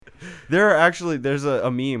There's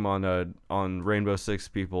a meme on Rainbow Six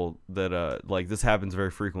people that like this happens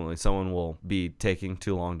very frequently. Someone will be taking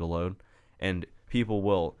too long to load, and people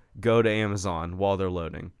will go to Amazon while they're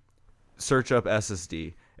loading, search up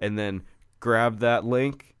SSD, and then grab that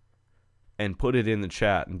link and put it in the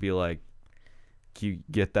chat and be like, "Can you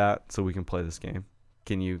get that so we can play this game?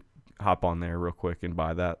 Can you hop on there real quick and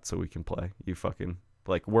buy that so we can play?" You fucking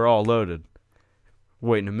like we're all loaded.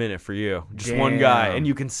 Waiting a minute for you. Just one guy. And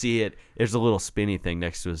you can see it. There's a little spinny thing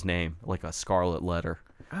next to his name, like a scarlet letter.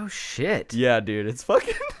 Oh, shit. Yeah, dude. It's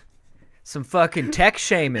fucking... Some fucking tech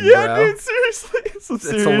shaming, yeah, bro. Dude, seriously. It's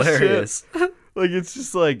hilarious. Like, it's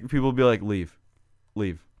just like, people be like, leave.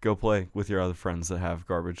 Go play with your other friends that have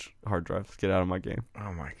garbage hard drives. Get out of my game.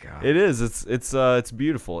 Oh, my God. It is. It's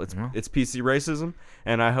beautiful. It's PC racism,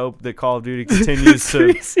 and I hope that Call of Duty continues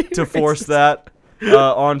to force that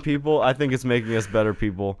on people. I think it's making us better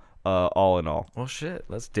people, all in all. Well, shit.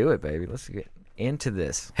 Let's do it, baby. Let's get into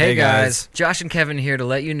this. Hey, guys. Josh and Kevin here to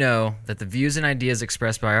let you know that the views and ideas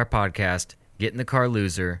expressed by our podcast, Get in the Car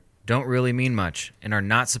Loser, don't really mean much and are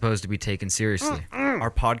not supposed to be taken seriously.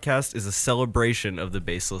 Our podcast is a celebration of the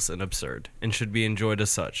baseless and absurd and should be enjoyed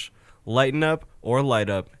as such. Lighten up or light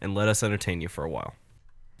up and let us entertain you for a while.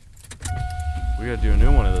 We gotta do a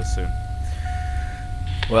new one of those soon.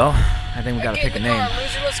 Well, I think we gotta pick a name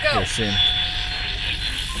here soon.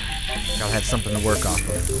 Gotta have something to work off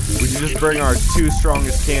of. We should just bring our two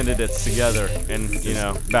strongest candidates together and,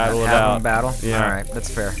 battle it have out. Them battle? Yeah. All right, that's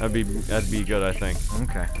fair. That'd be good, I think.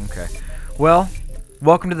 Okay. Well,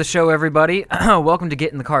 welcome to the show, everybody. Welcome to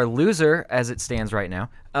Get in the Car Loser, as it stands right now.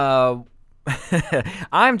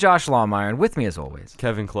 I'm Josh Lawmeyer, and with me, as always,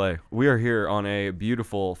 Kevin Clay. We are here on a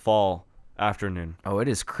beautiful fall afternoon. Oh, it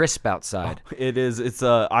is crisp outside. Oh, it is. It's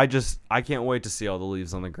I can't wait to see all the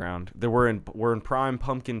leaves on the ground. We're in prime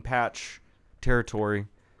pumpkin patch territory.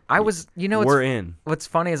 We're in. What's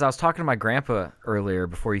funny is I was talking to my grandpa earlier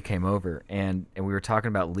before you came over, and we were talking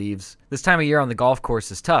about leaves. This time of year on the golf course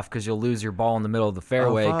is tough because you'll lose your ball in the middle of the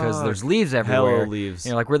fairway because there's leaves everywhere. Hella leaves.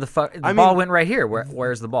 You're like, where the fuck? The ball went right here.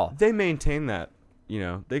 Where's the ball? They maintain that.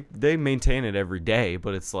 They maintain it every day,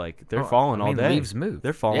 but it's like they're falling all day. Leaves move.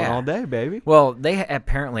 They're falling all day, baby. Well, they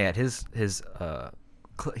apparently at his he's a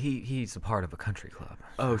part of a country club.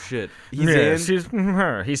 Oh shit. He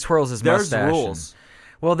swirls his mustache. There's rules.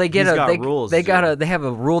 Well, they rules. They have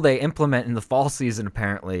a rule they implement in the fall season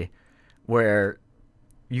apparently, where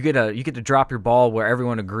you get to drop your ball where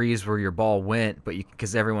everyone agrees where your ball went, but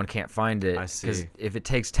because everyone can't find it. I see. Because if it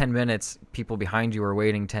takes 10 minutes, people behind you are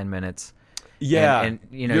waiting 10 minutes. Yeah, and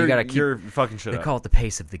you gotta keep. You're fucking shit. They call it the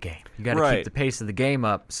pace of the game. You gotta keep the pace of the game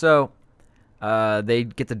up. So, they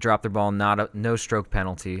get to drop their ball, no stroke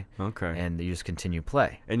penalty. Okay. And they just continue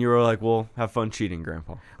play. And you were like, "Well, have fun cheating,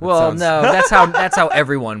 Grandpa." No, that's how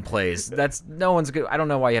everyone plays. No one's good. I don't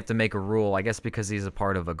know why you have to make a rule. I guess because he's a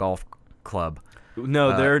part of a golf club.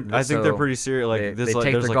 No, I think they're pretty serious. Like there's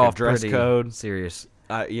like golf a dress code. Serious.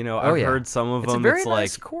 I've heard some of them. It's a very it's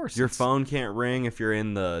nice like course. Your phone can't ring if you're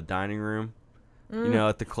in the dining room.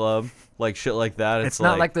 At the club, like shit like that. It's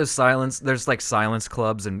not like those silence. There's like silence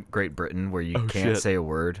clubs in Great Britain where you can't say a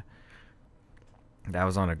word. That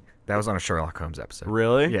was on a Sherlock Holmes episode.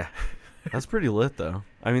 Really? Yeah. That's pretty lit though.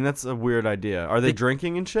 I mean, that's a weird idea. Are they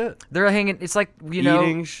drinking and shit? They're hanging. It's like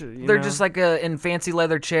eating. They're just like in fancy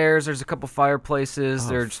leather chairs. There's a couple fireplaces.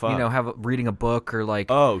 They're just, reading a book or like.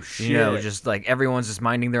 Oh shit. Just like everyone's just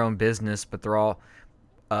minding their own business, but they're all.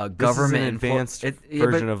 Government this is an advanced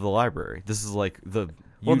version of the library. This is like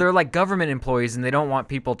they're like government employees, and they don't want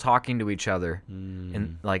people talking to each other,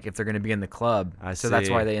 and like if they're going to be in the club. So that's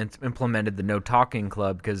why they implemented the no talking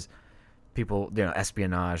club because people,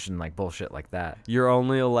 espionage and like bullshit like that. You're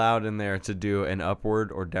only allowed in there to do an upward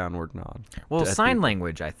or downward nod. Well, sign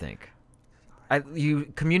language, I think. You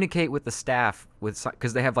communicate with the staff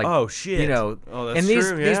because they have like oh shit that's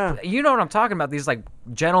true. Yeah. You know what I'm talking about, these like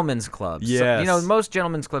gentlemen's clubs. Yes. So, most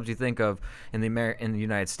gentlemen's clubs you think of in the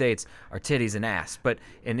United States are titties and ass, but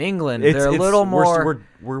in England they're a little more.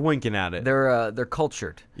 We're winking at it. They're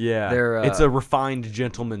cultured. Yeah, it's a refined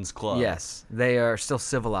gentleman's club. Yes, they are still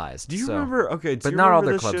civilized. Do you remember? Okay, but not all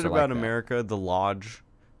their clubs shit are about like America? The lodge.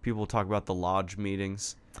 People talk about the lodge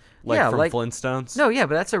meetings. From Flintstones? No, yeah,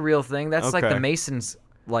 but that's a real thing. That's like the Masons,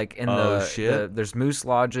 like in there's Moose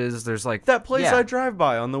Lodges. There's like that place I drive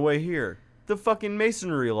by on the way here, the fucking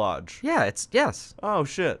Masonry Lodge. Yeah, yes. Oh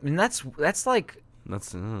shit. I mean, that's like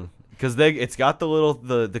because it's got the little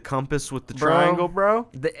the compass with the triangle, bro.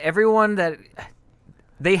 Everyone that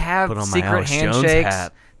they have secret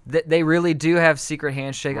handshakes. They really do have secret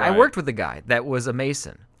handshakes. Right. I worked with a guy that was a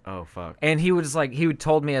Mason. Oh fuck. And he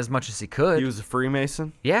told me as much as he could. He was a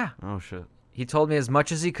Freemason. Yeah. Oh shit. He told me as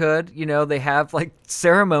much as he could. You know, they have like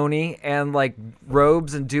ceremony and like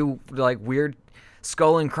robes and do like weird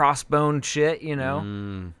skull and crossbone shit, you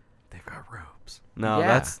know. They've got robes. No,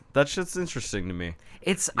 Yeah. that shit's interesting to me.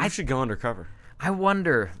 I should go undercover. I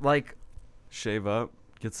wonder, like, Shave up,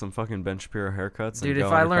 get some fucking Ben Shapiro haircuts. dude, and if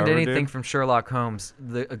go I learned undercover, anything dude. from Sherlock Holmes,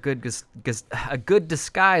 a good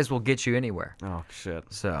disguise will get you anywhere. Oh shit.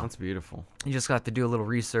 So. That's beautiful. You just got to do a little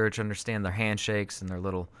research, understand their handshakes and their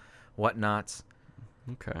little whatnots.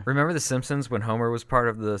 Okay. Remember The Simpsons when Homer was part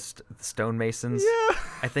of the stonemasons? Yeah.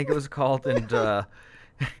 I think it was called, and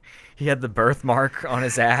he had the birthmark on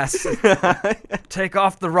his ass. Take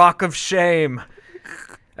off the rock of shame.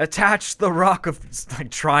 Attach the rock of like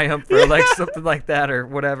triumph or like something like that or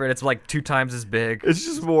whatever. And it's like 2 times as big. It's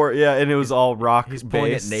just more, yeah, and it was all rock. He's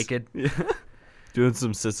pulling it based. naked. Yeah. Doing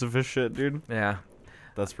some Sisyphus shit, dude. Yeah.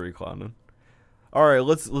 That's pretty clowning. All right,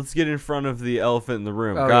 let's get in front of the elephant in the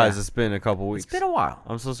room, Oh, guys. yeah. It's been a couple weeks. It's been a while.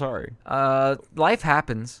 I'm so sorry. Life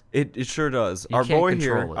happens. It sure does. You Our can't boy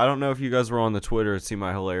control here. it. I don't know if you guys were on the Twitter and see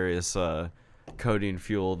my hilarious codeine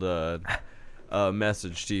fueled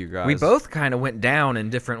message to you guys. We both kind of went down in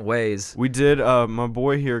different ways. We did. My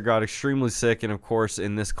boy here got extremely sick, and of course,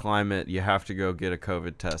 in this climate, you have to go get a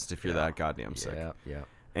COVID test if you're that goddamn sick. Yeah.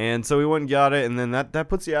 And so we went and got it, and then that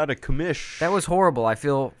puts you out of commish. That was horrible. I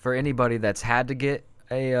feel for anybody that's had to get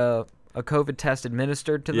a COVID test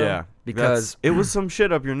administered to them. yeah, Because it was some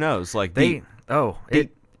shit up your nose, like they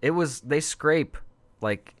deep. they scrape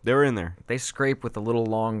like they were in there. they scrape with a little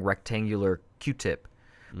long rectangular Q-tip,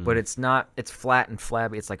 but it's flat and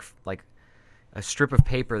flabby. It's like a strip of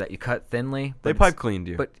paper that you cut thinly. They but pipe cleaned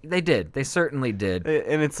you, But they did. They certainly did.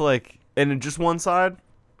 and it's like, and just one side.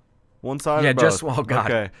 One side. Yeah, or both? just- oh, God.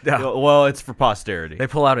 Okay. Yeah. Well, it's for posterity. They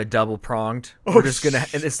pull out a double pronged. We're just gonna.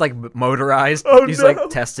 And it's like motorized. Oh, He's no. like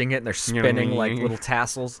testing it, and they're spinning like little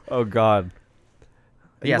tassels. Oh God.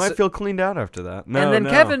 You Yeah, might so- feel cleaned out after that. No, And then no.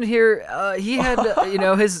 Kevin here, he had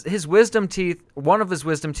his wisdom teeth. One of his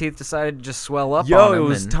wisdom teeth decided to just swell up on Yo, him. it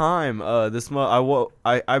was and- time. This month,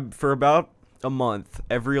 I for about a month,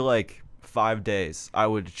 every like 5 days, I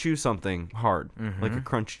would chew something hard, like a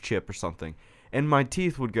crunchy chip or something, and my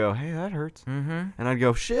teeth would go, "Hey, that hurts," and I'd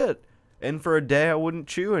go, "Shit," and for a day I wouldn't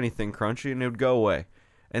chew anything crunchy, and it would go away.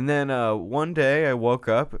 And then one day I woke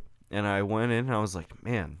up and I went in and I was like,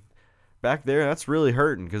 "Man, back there, that's really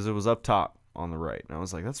hurting," because it was up top on the right, and I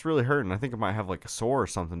was like, "That's really hurting. I think I might have like a sore or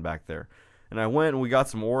something back there." And I went and we got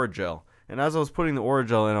some Orajel. And as I was putting the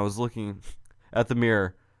Orajel in, I was looking at the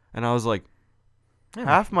mirror, and I was like,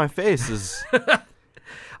 half my face is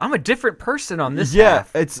I'm a different person on this. yeah.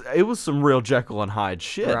 half. It was some real Jekyll and Hyde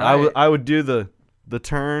shit. Right. I would do the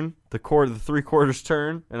turn, the 3/4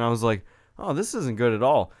 turn, and I was like, oh, this isn't good at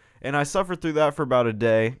all. And I suffered through that for about a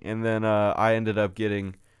day, and then I ended up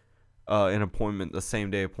getting an appointment, the same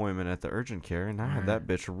day appointment at the urgent care, and I had that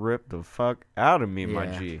bitch ripped the fuck out of me, my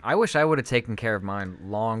Yeah. G. I wish I would have taken care of mine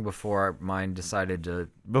long before mine decided to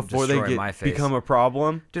Before destroy they my face. become a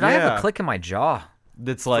problem. Dude, I have a click in my jaw.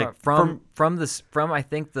 That's like from I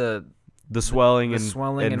think the swelling the and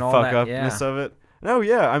swelling and all fuck that, upness of it. No,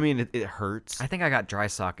 yeah, I mean it hurts. I think I got dry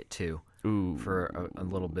socket too Ooh, for a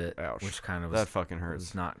little bit, ouch. which kind of that fucking was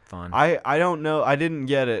hurts. not fun. I don't know. I didn't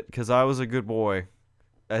get it because I was a good boy,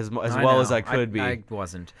 as well as I could be. I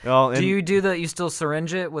wasn't. Well, Do you still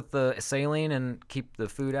syringe it with the saline and keep the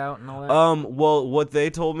food out and all that? Well, what they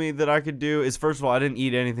told me that I could do is, first of all, I didn't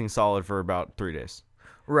eat anything solid for about 3 days.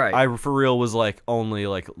 right. I for real was like only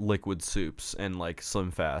like liquid soups and like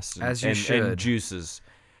Slim Fast and, As you and, should. and juices,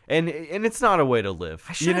 and it's not a way to live.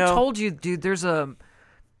 I should have told you, dude. There's a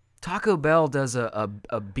Taco Bell does a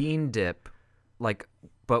bean dip, like,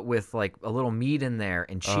 but with like a little meat in there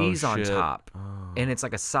and cheese on shit. top, and it's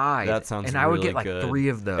like a side. That sounds And I would really get like good. 3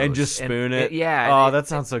 of those and just spoon it. Yeah. Oh, it, that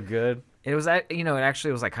sounds so good. It was it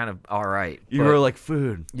actually was like kind of all right. You but- were like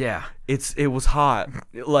food. yeah. It was hot,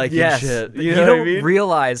 like Yes, and shit. but You you know don't what I mean?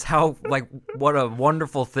 realize how like what a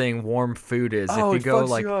wonderful thing warm food is. Oh, if you it go fucks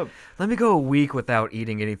like, you up. let me go a week without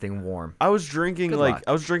eating anything warm. I was drinking Good like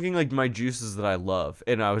luck. my juices that I love,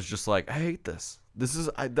 and I was just like, I hate this. This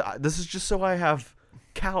is just so I have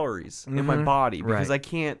calories in my body because Right. I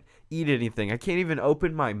can't eat anything. I can't even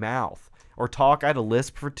open my mouth or talk. I had a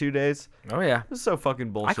lisp for 2 days. Oh yeah. This is so fucking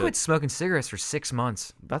I bullshit. quit smoking cigarettes for 6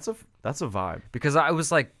 months That's a vibe. because I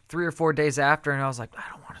was like 3 or 4 days after, and I was like, I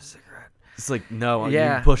don't want a cigarette. It's like no,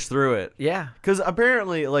 Yeah. you push through it. Yeah. Because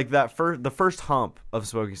apparently, like the first hump of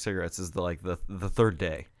smoking cigarettes is the third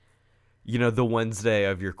day. You know, the Wednesday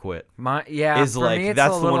of your quit Yeah. is for like me, it's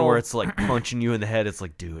that's a the one little- where it's like punching you in the head. It's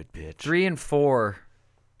like, do it, bitch. 3 and 4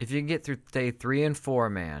 If you can get through day 3 and 4,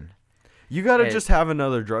 man. You got to Hey. just have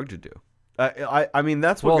another drug to do. I mean,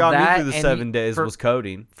 that's what Well, got me that through the and 7 days for- was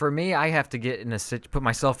codeine. For me, I have to get put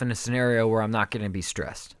myself in a scenario where I'm not going to be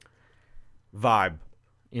stressed. Vibe.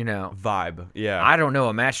 You know, Yeah. I don't know,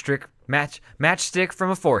 a matchstick from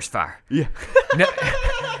a forest fire. yeah. No,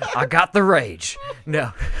 I got the rage.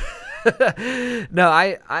 No, no,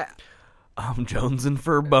 I'm jonesing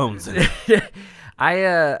for bones.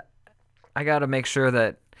 I got to make sure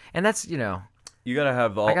that, and that's you You gotta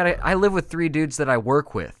have all. I live with 3 dudes that I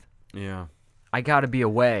work with. Yeah. I got to be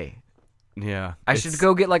away. Yeah. I should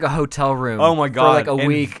go get like a hotel room. Oh my god. for like a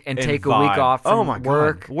week and take a week vibe. off from Oh my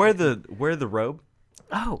work. god. Wear the robe,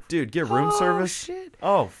 Oh, dude. Get room oh, service. Shit.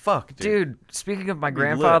 Oh fuck, dude. Dude, speaking of my lit.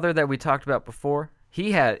 grandfather that we talked about before,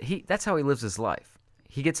 that's how he lives his life.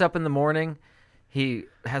 He gets up in the morning, he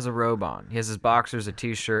has a robe on. He has his boxers, a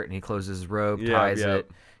t-shirt, and he closes his robe, Yeah, ties yeah.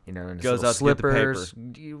 it, in his Goes little out to get the paper.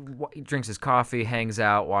 slippers. He drinks his coffee, hangs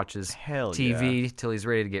out, watches Hell TV till he's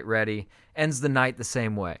ready to get ready. Ends the night the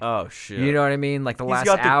same way. Oh shit. You know what I mean? Like the He's last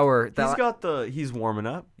got the- hour. He's warming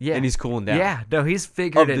up. Yeah. And he's cooling down. Yeah, no, he's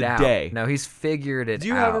figured Of it the out. day. No, he's figured it out. Do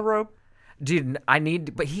you have a robe? Dude,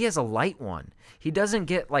 but he has a light one. He doesn't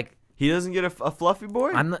get like He doesn't get a fluffy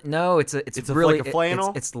boy. no, it's It's a- really like a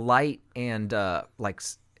flannel? It's light and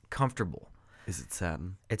comfortable. Is it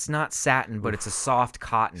satin? It's not satin, but it's a soft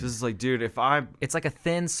cotton. This is like, dude, if I It's like a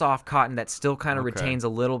thin, soft cotton that still kind of Okay. retains a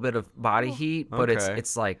little bit of body heat, but okay.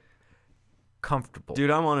 it's like comfortable.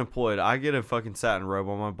 Dude, I'm unemployed. I get a fucking satin robe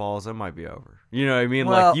on my balls, it might be over. You know what I mean?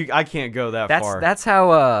 Well, I can't go that that's far. that's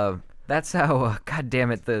how God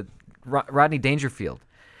damn it, the Rodney Dangerfield.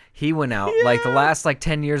 He went out like the last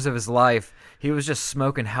 10 years of his life. He was just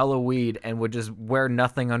smoking hella weed and would just wear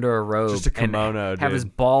nothing under a robe. Just a kimono, and have his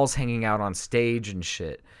dude. balls hanging out on stage and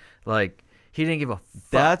shit. Like he didn't give a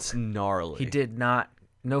fuck. That's gnarly. He did not.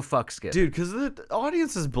 No fucks given. Dude, because the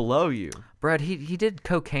audience is below you. Brad, he did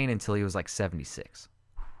cocaine until he was like 76.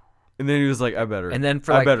 And then he was like, I better. And then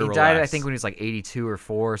I he better died, I relax. think, when he was like 82 or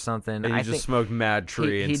 4 or something. And he I just think smoked mad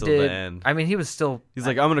tree he until did. the end. I mean, he was still. He's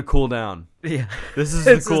like, I'm gonna cool down. Yeah. This is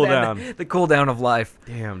the This cool the- down. The cool down of life.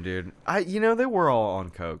 Damn, dude. They were all on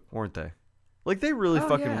coke, weren't they? Like they really Oh,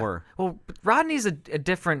 fucking yeah. were. Well, Rodney's a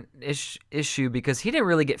different issue because he didn't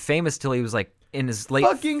really get famous till he was like in his late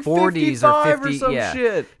Fucking 40s or 55 50. or some yeah.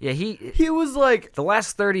 shit. Yeah, He was like, the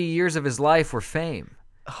last 30 years of his life were fame.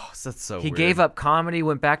 oh, that's so He weird. gave up comedy,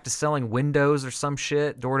 went back to selling windows or some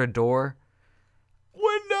shit, door to door.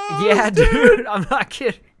 windows. Yeah, dude, I'm not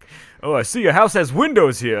kidding. Oh, I see your house has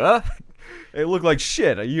windows here. It looked like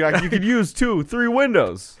shit. You could use 2-3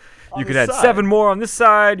 windows. You could add 7 more on this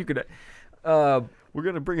side. You could. We're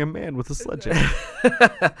gonna bring a man with a sledgehammer.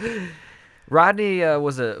 Rodney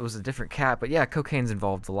was a different cat, but yeah, cocaine's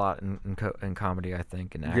involved a lot in comedy, I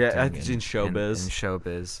think, and acting. Yeah, I think in showbiz. In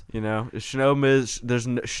showbiz. You know, snowbiz. There's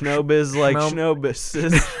snowbiz like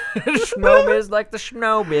snowbiz. Snowbiz like the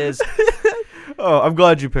snowbiz. Oh, I'm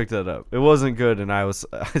glad you picked that up. It wasn't good, and I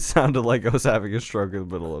sounded like I was having a stroke in the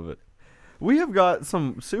middle of it. We have got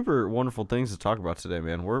some super wonderful things to talk about today,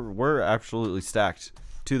 man. We're absolutely stacked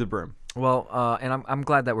to the brim. Well, and I'm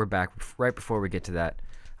glad that we're back. Right before we get to that,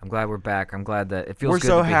 I'm glad we're back. I'm glad that it feels We're good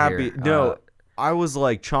so to be happy. here. No, I was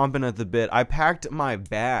like chomping at the bit. I packed my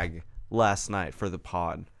bag last night for the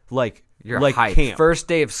pod. You're like hyped. camp. First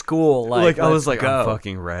day of school. Like I was let's like, go. I'm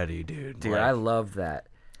fucking ready, dude. Dude, Like, I love that.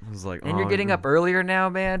 I was like, And you're getting up earlier now,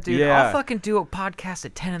 man, dude. Yeah. I'll fucking do a podcast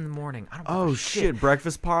at 10 in the morning. I don't give Oh a shit,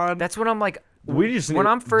 breakfast pod. That's when I'm like, we just when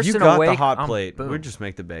I'm first you and got awake, the hot I'm- plate. boom. We just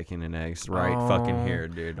make the bacon and eggs right fucking here,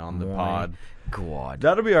 dude, on the my pod. God.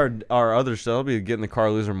 That'll be our other show. That'll be getting the Car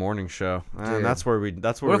Loser morning show. Dude. And that's where we.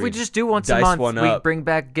 What if we just do once a dice month? one We up. bring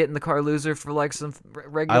back Getting the Car Loser for like some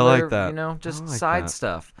regular, that. you know, just I like side that.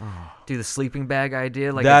 stuff. Do the sleeping bag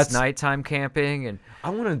idea, like That's- it's nighttime camping, and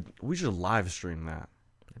We should live stream that,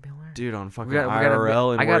 that'd be hilarious. dude, on fucking We got,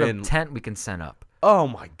 IRL. And I got we're a in. tent we can set up. Oh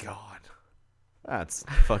my god, that's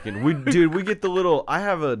fucking. Dude, we get the little. I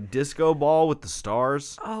have a disco ball with the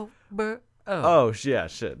stars. Oh. Oh yeah,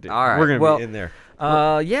 shit, dude. All right, We're gonna well, be in there.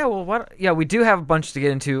 Yeah. Well, what? Yeah, we do have a bunch to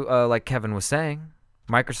get into. Like Kevin was saying,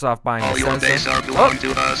 Microsoft buying All your days Bethesda. are belong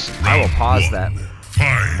to us. I will pause that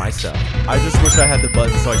myself. I just wish I had the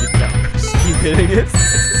button so I could just keep hitting it.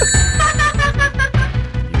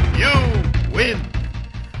 You win.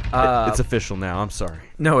 It's official now. I'm sorry.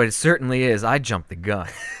 No, it certainly is. I jumped the gun.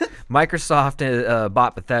 Microsoft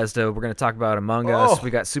bought Bethesda. We're going to talk about Among Us. We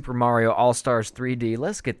got Super Mario All-Stars 3D.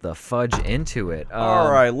 Let's get the fudge into it. All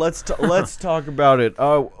right, let's talk about it.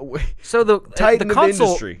 So the Titan of console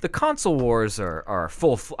industry. the console wars are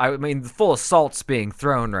full. I mean, full assaults being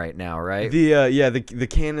thrown right now, right? The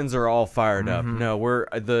cannons are all fired up. No, we're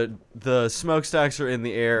the smokestacks are in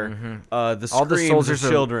the air. The screams All the soldiers of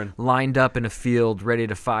children. are lined up in a field, ready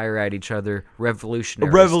to fire at each other,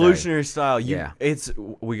 revolutionary. Revolutionary style. Yeah.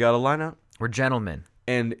 We got to line up, We're gentlemen.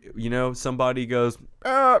 and somebody goes,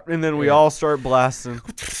 and then we all start blasting,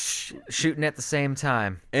 Shooting at the same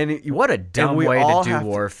time. and What a dumb we way to all do have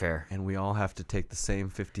warfare. and we all have to take the same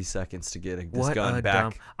 50 seconds to get this What gun a back.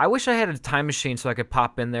 dumb. I wish I had a time machine so I could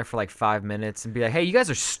pop in there for like 5 minutes and be like, "Hey, you guys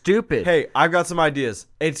are stupid." Hey, I've got some ideas.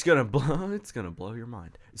 It's gonna blow your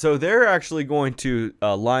mind. So they're actually going to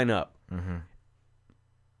line up.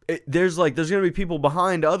 There's gonna be people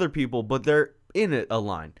behind other people, but they're in a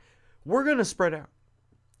line. We're gonna spread out,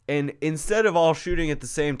 and instead of all shooting at the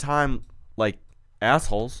same time like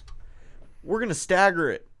assholes, we're gonna stagger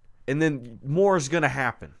it, and then more is gonna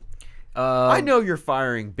happen. I know you're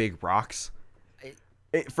firing big rocks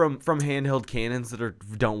from handheld cannons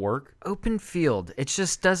that don't work. Open field. It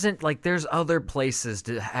just doesn't like. There's other places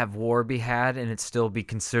to have war be had and it still be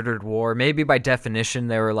considered war. Maybe by definition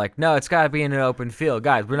they were like, no, it's got to be in an open field,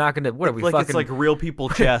 guys. We're not gonna. What are we Like fucking? it's like real people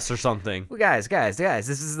chess or something. Well, guys. This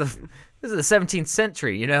is the 17th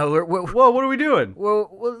century. You know, we're Whoa, what are we doing?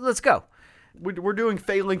 let's go. We're doing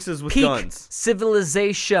phalanxes with Peak guns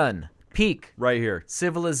civilization. Peak right here.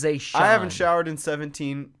 civilization. I haven't showered in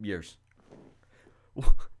 17 years.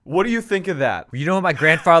 What do you think of that? You know what my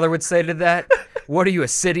grandfather would say to that? What are you, a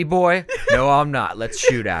city boy? No, I'm not. Let's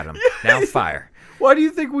shoot at him. Now fire. Why do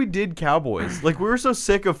you think we did cowboys? Like, we were so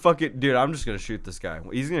sick of fucking... Dude, I'm just going to shoot this guy.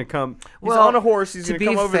 He's going to come... He's on a horse. He's going to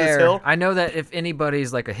come over this hill. I know that if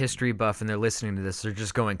anybody's like a history buff and they're listening to this, they're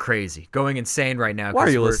just going crazy, going insane right now. Why are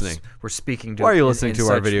 'cause you we're- listening? We're speaking to... Why are you listening in to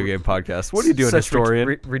our such video game podcast? What are you doing, such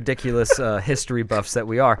historian? ridiculous history buffs that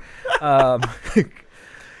we are.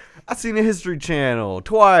 I've seen a History Channel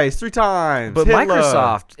twice, 3 times. But Hitler.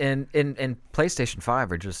 Microsoft and PlayStation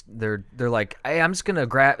 5 are just they're like, hey, I'm just gonna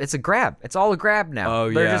grab. It's a grab. It's all a grab now.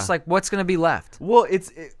 Oh, they're yeah. just like, what's gonna be left? Well,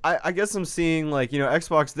 I guess I'm seeing, like,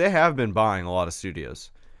 Xbox, they have been buying a lot of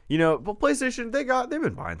studios. But PlayStation, they've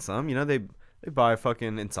been buying some. They buy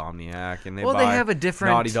fucking Insomniac, and they Well, buy they have a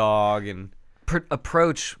different Naughty Dog, and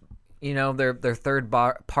approach. Their third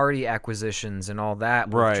party acquisitions and all that,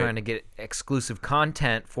 with Right. trying to get exclusive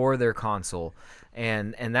content for their console,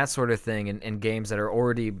 and that sort of thing, and games that are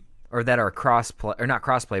already or that are crossplay or not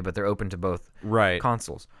crossplay, but they're open to both right,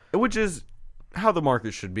 consoles. which is how the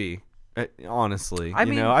market should be. Honestly, I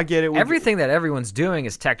mean, I get it. Everything that everyone's doing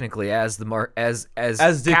is technically as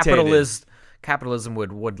dictated. capitalism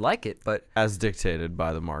would like it, but as dictated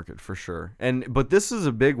by the market for sure. But this is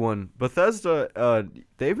a big one. Bethesda,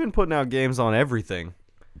 they've been putting out games on everything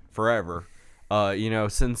forever.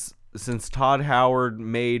 Since Todd Howard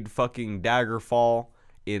made fucking Daggerfall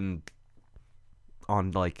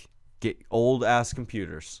on like old ass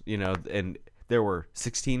computers, and there were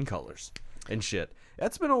 16 colors and shit.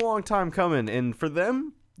 That's been a long time coming, and for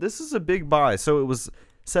them, this is a big buy. So it was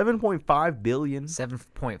 $7.5 billion.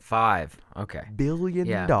 7.5. Okay. Billion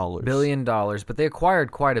Yeah, dollars. $1 billion, but they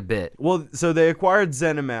acquired quite a bit. Well, so they acquired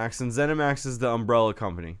ZeniMax, and ZeniMax is the umbrella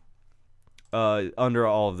company under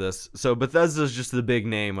all of this. So Bethesda's just the big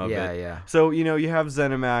name of it. Yeah. So, you have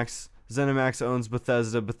ZeniMax. ZeniMax owns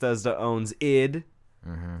Bethesda. Bethesda owns id.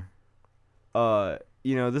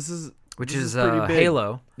 This is... Which this is pretty big.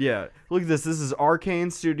 Halo. Yeah. Look at this. This is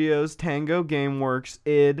Arcane Studios, Tango Gameworks,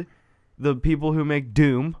 id, the people who make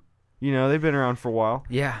Doom. They've been around for a while.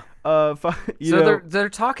 Yeah. They're They're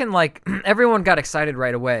talking like everyone got excited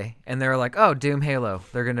right away, and they're like, "Oh, Doom, Halo."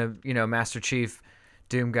 They're gonna, Master Chief,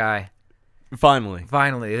 Doom guy. finally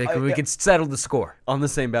Finally, we could settle the score. on the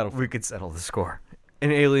same battlefield. We could settle the score.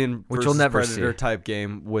 An Alien Which versus you'll never Predator see. type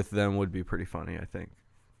game with them would be pretty funny, I think.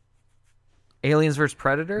 Aliens vs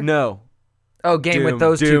Predator. No. Oh, game Doom- with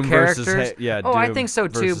those Doom two versus characters. yeah, Oh, I Doom think so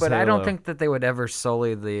too, versus but I don't Halo. think that they would ever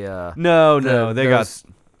sully the No, they got.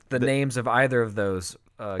 the names of either of those.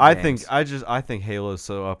 I games. think Halo's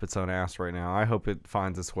so up its own ass right now. I hope it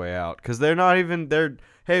finds its way out because they're not even.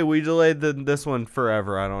 Hey, we delayed this one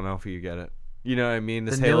forever. I don't know if you get it. You know what I mean?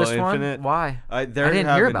 This the Halo newest Infinite. one. Why? I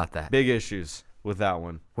didn't hear about that. Big issues with that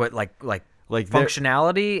one. What like Like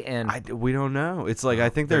functionality and we don't know. It's like I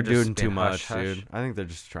think they're they're just doing too being much, hush-hush. dude. I think they're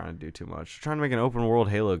just trying to do too much. Trying to make an open world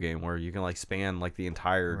Halo game where you can like span like the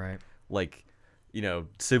entire right. like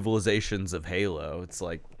civilizations of Halo. It's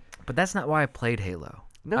like But that's not why I played Halo.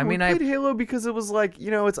 No, I we mean, played Halo because it was like,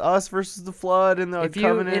 it's us versus the Flood and the if you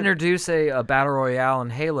Covenant. introduce a battle royale in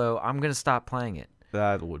Halo, I'm gonna stop playing it.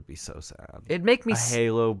 That would be so sad. It'd make me A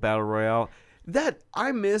Halo battle royale that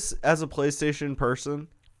I miss as a PlayStation person.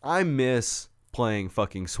 I miss playing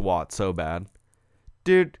fucking SWAT so bad.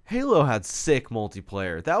 Dude, Halo had sick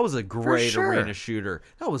multiplayer. That was a great sure. arena shooter.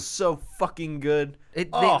 That was so fucking good.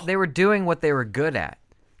 They were doing what they were good at,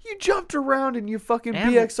 You jumped around and you fucking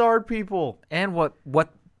And- BXR'd people. and what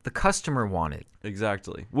the customer wanted.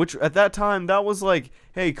 Exactly. Which at that time that was like,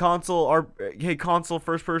 hey console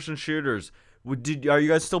first person shooters. Are you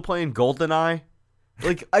guys still playing GoldenEye?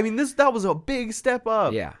 Like, I mean, that was a big step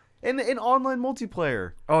up. Yeah. And in online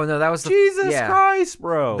multiplayer. Oh no, that was Jesus yeah. Christ,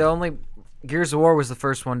 bro. The only Gears of War was the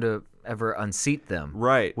first one to ever unseat them.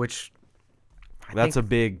 Right. Which That's a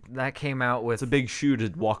big came out with. it's a big shoe to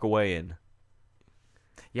walk away in.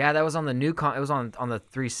 Yeah, that was on the new it was on the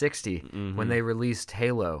 360 when they released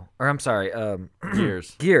Halo. Or I'm sorry,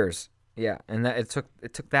 Gears. Gears. Yeah, and that it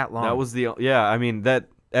took that long. That was I mean that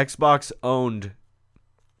Xbox owned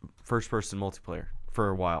first person multiplayer for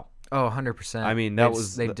a while. Oh, 100%. I mean,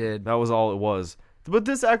 they did. That was all it was. But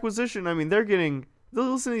this acquisition, I mean, they're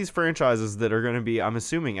listen to these franchises that are going to be, I'm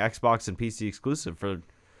assuming, Xbox and PC exclusive for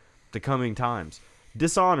the coming times.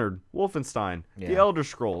 Dishonored, Wolfenstein, The Yeah. Elder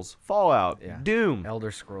Scrolls, Fallout, Yeah. Doom,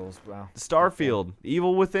 Elder Scrolls. Wow. Starfield,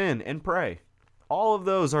 Evil Within, and Prey. All of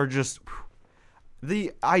those are just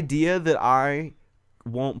the idea that I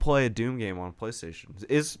won't play a Doom game on PlayStation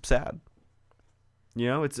is sad.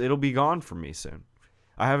 It'll be gone from me soon.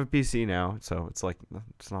 I have a PC now, so it's like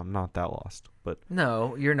it's not that lost. But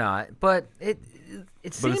No, you're not. But it seems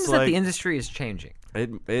it's that like- the industry is changing.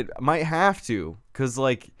 it might have to, cause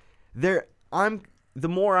like the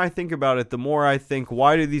more I think about it, the more I think,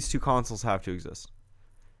 why do these two consoles have to exist?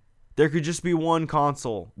 There could just be one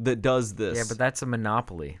console that does this. Yeah, but that's a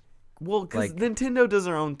monopoly. Well, because like- Nintendo does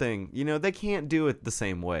their own thing. They can't do it the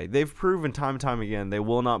same way. They've proven time and time again they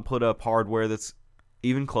will not put up hardware that's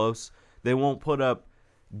even close. They won't put up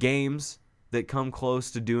games that come close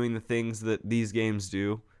to doing the things that these games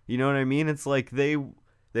do. You know what I mean? It's like they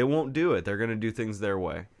won't do it. They're gonna do things their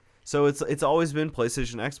way. So it's always been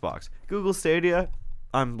PlayStation, Xbox, Google Stadia.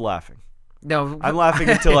 I'm laughing. No, I'm laughing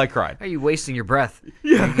until I cried. Are you wasting your breath?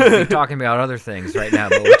 Yeah, you could be talking about other things right now,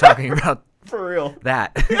 but we're talking about For real.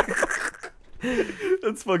 that.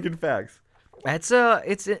 That's fucking facts.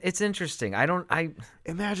 It's interesting.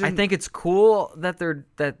 Imagine. I think it's cool that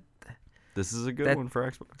this is a good that- one for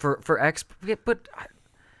Xbox. for X, but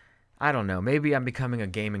I don't know. Maybe I'm becoming a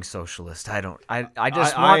gaming socialist. I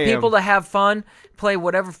just I want am. people to have fun, play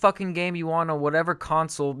whatever fucking game you want on whatever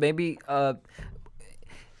console. Maybe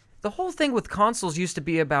the whole thing with consoles used to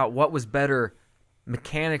be about what was better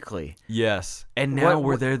mechanically. Yes, and now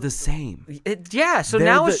What- they're the same. So They're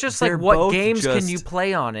now the- it's just they're like what both games can just- you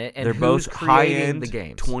play on it, and They're who's both creating high-end the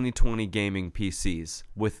games. 2020 gaming PCs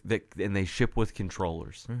and they ship with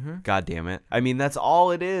controllers. God damn it! I mean, that's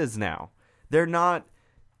all it is now. They're not.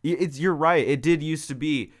 You're right. It did used to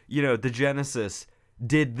be. The Genesis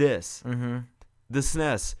did this. The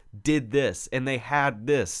SNES did this, and they had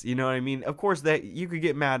this. You know what I mean? Of course, that you could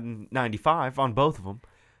get Madden 95 on both of them,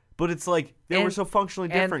 but it's like they were so functionally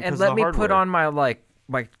different. And 'cause let of me the put hardware. on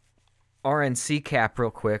my RNC cap real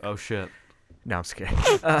quick. Oh shit! No, I'm just kidding.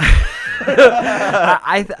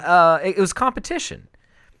 It was competition.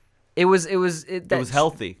 It was It was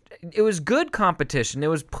healthy. It was good competition. It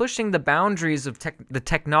was pushing the boundaries of the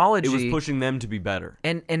technology. It was pushing them to be better.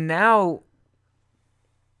 And now,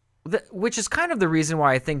 which is kind of the reason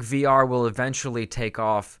why I think VR will eventually take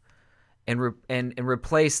off and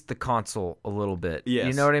replace the console a little bit. Yes.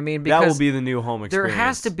 You know what I mean? That will be the new home there experience.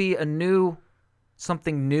 has to be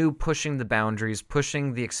something new pushing the boundaries,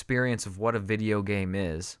 pushing the experience of what a video game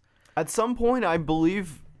is. At some point, I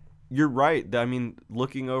believe you're right. I mean,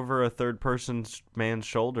 looking over a third-person man's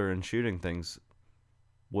shoulder and shooting things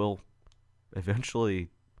will eventually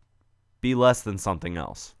be less than something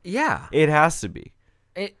else. Yeah. It has to be.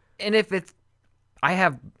 And if it's,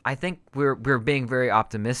 I think we're being very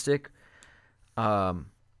optimistic.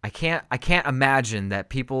 I can't imagine that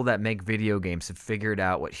people that make video games have figured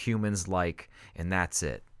out what humans like, and that's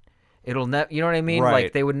it. It'll never, you know what I mean? Right.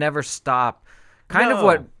 Like they would never stop. Kind of No.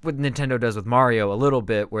 what Nintendo does with Mario a little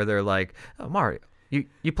bit, where they're like, oh, Mario.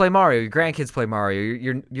 You play Mario. Your grandkids play Mario.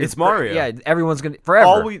 You're It's Mario. Yeah, everyone's gonna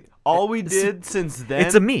forever. All we did since then.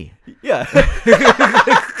 It's a me. Yeah.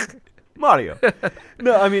 Mario.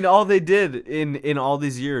 No, I mean all they did in all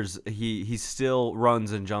these years, he still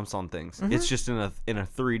runs and jumps on things. It's just in a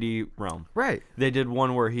 3D realm. Right. They did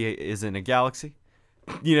one where he is in a galaxy.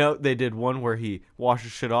 They did one where he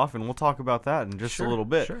washes shit off, and we'll talk about that in just a little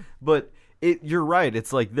bit. Sure. But you're right.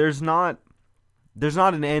 It's like there's not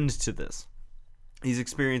an end to this. These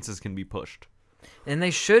experiences can be pushed. And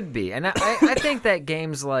they should be. And I think that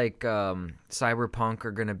games like Cyberpunk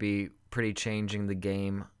are going to be pretty changing the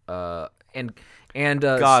game. And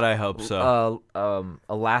God, I hope so.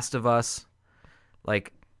 A Last of Us,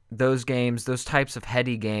 like those games, those types of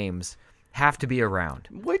heady games have to be around.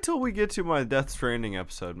 Wait till we get to my Death Stranding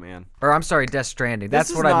episode, man. Or I'm sorry, Death Stranding. This That's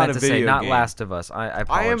is what I not meant a to say, video not game. Last of Us. I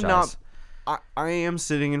apologize. I am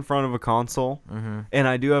sitting in front of a console, and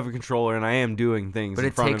I do have a controller, and I am doing things But in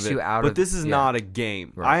it front takes of it. you out but of- this is yeah. not a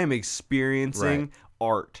game. Right. I am experiencing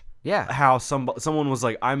art. Yeah. How someone was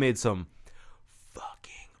like, I made some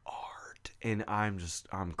fucking art, and I'm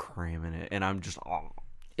cramming it, and I'm just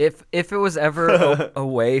If it was ever a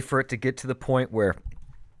way for it to get to the point where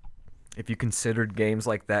if you considered games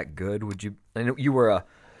like that good, would you? And you were a.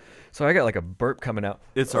 So I got like a burp coming out.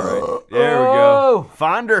 It's all right. There we go.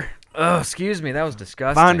 Find her. Oh, excuse me, that was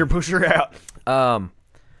disgusting. Find her. Push her out.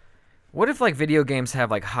 What if like video games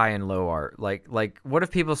have like high and low art? Like what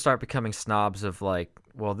if people start becoming snobs of like,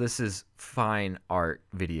 well, this is fine art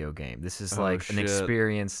video game. This is like an shit.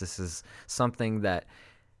 experience. This is something that.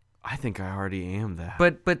 I think I already am that.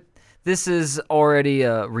 But this is already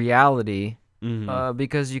a reality Mm-hmm.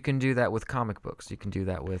 because you can do that with comic books. You can do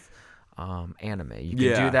that with anime. You can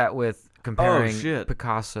Yeah. do that with comparing shit.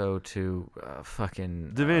 Picasso to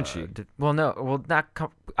fucking Da Vinci.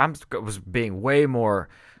 I was being way more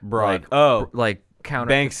Broad. like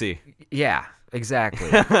counter. Banksy. Yeah, exactly.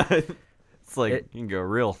 It's like you can go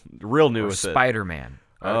real new Or with it. Spider-Man.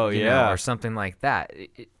 Oh, you know, yeah. or something like that.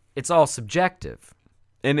 It's all subjective.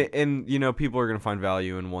 And people are gonna find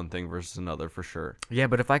value in one thing versus another for sure. Yeah,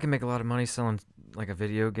 but if I can make a lot of money selling like a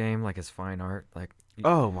video game, like it's fine art, like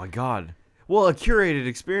Oh my god. Well, a curated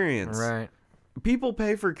experience. right. People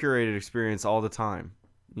pay for curated experience all the time.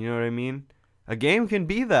 You know what I mean? A game can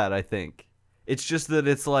be that, I think. It's just that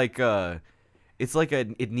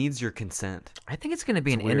it needs your consent. I think it's going to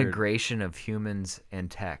be an weird. integration of humans and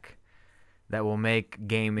tech that will make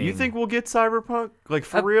gaming. You think we'll get Cyberpunk? Like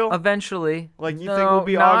for real? Eventually. Like, you think we'll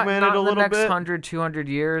be augmented not a in little the next bit? 100, 200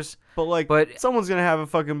 years. But someone's gonna have a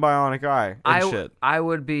fucking bionic eye and shit. I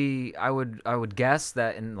would guess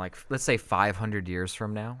that in like let's say 500 years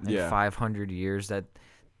from now, in Yeah. 500 years that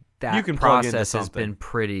You can plug into process has something. been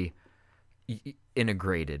pretty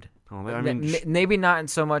integrated. Oh, I mean, Maybe not in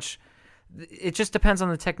so much. It just depends on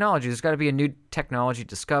the technology. There's got to be a new technology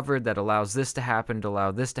discovered that allows this to happen, to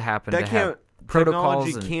allow this to happen. that to have can't protocols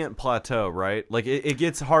technology and, can't plateau, right? Like it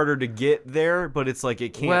gets harder to get there, but it's like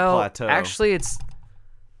it can't plateau. Actually, it's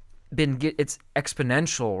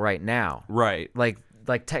exponential right now. right.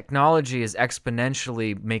 Like technology is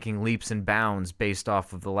exponentially making leaps and bounds based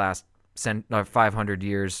off of the last 500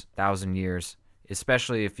 years, 1,000 years.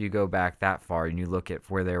 Especially if you go back that far and you look at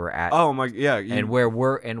where they were at. Oh my, yeah. And where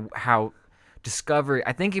we're and how discovery.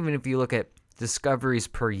 I think even if you look at discoveries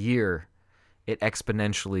per year, it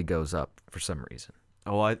exponentially goes up for some reason.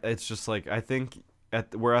 It's just like I think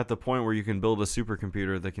we're at the point where you can build a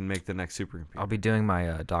supercomputer that can make the next supercomputer. I'll be doing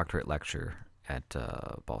my doctorate lecture at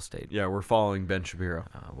Ball State. Yeah, we're following Ben Shapiro.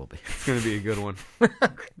 We'll be. It's gonna be a good one.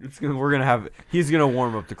 He's gonna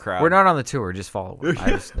warm up the crowd. We're not on the tour. Just follow. Him.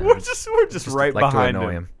 we're just right like behind to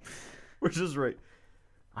annoy him. We're just right.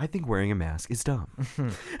 I think wearing a mask is dumb.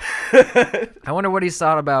 I wonder what he's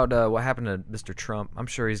thought about what happened to Mr. Trump. I'm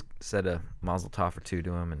sure he's said a Mazel Tov or two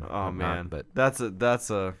to him. And Oh whatnot, man, but that's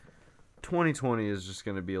a 2020 is just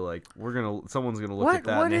gonna be like someone's gonna look at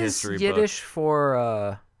that what in a is history Yiddish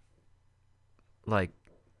for like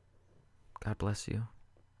God bless you?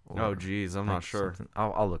 book. Oh geez, I'm not like sure. something.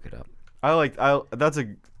 I'll look it up. That's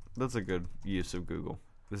a good use of Google.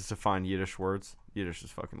 This is to find Yiddish words. Yiddish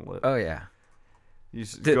is fucking lit. Oh yeah. You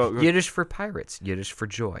just The Yiddish for pirates, Yiddish for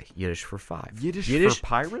joy, Yiddish for five, Yiddish for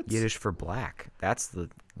pirates. Yiddish for black. That's the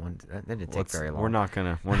one. That didn't take very long. We're not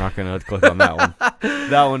gonna click on that one.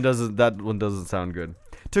 That one doesn't sound good.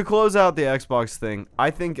 To close out the Xbox thing,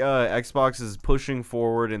 I think Xbox is pushing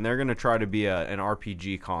forward and they're gonna try to be an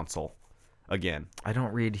RPG console again. I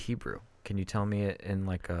don't read Hebrew. Can you tell me it in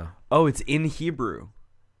like a? Oh, it's in Hebrew.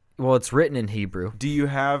 Well, it's written in Hebrew. Do you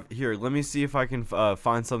have here? Let me see if I can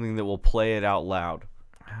find something that will play it out loud.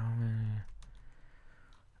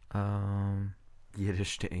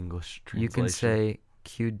 Yiddish to English translation. You can say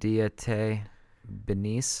 "Qdiate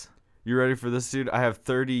Benis." You ready for this, dude? I have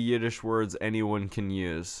 30 Yiddish words anyone can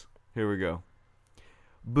use. Here we go.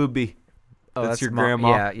 Booby. Oh, That's your Mom.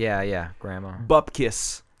 grandma. Yeah, grandma.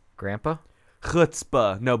 Bupkis. Grandpa?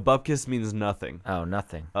 Chutzpah. No, bupkis means nothing. Oh,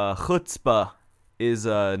 nothing. Chutzpah is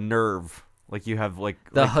a nerve. Like you have like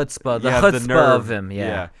The like, chutzpah, you the have chutzpah of him,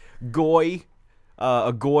 yeah. Goy,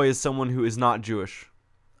 a goy is someone who is not Jewish.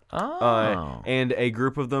 Oh. And a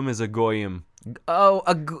group of them is a goyim.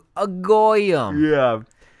 A goyim. Yeah.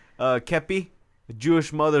 Kepi.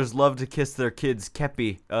 Jewish mothers love to kiss their kids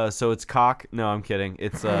kepi. So it's cock. No, I'm kidding.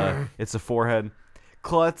 It's it's a forehead.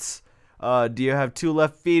 Klutz. Do you have 2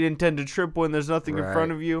 left feet and tend to trip when there's nothing in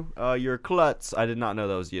front Right. of you? You're a klutz. I did not know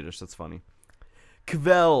that was Yiddish. That's funny.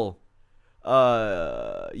 Kvel.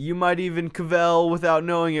 You might even kvel without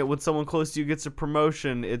knowing it when someone close to you gets a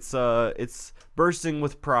promotion. It's bursting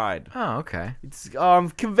with pride. Oh, okay. It's I'm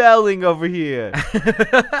kveling over here.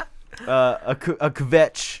 A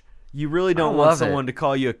kvetch. You really don't I want love someone it. to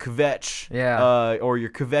call you a kvetch. Yeah. Or you're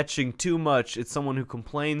kvetching too much. It's someone who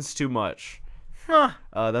complains too much. Huh.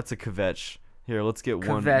 That's a kvetch. Here, let's get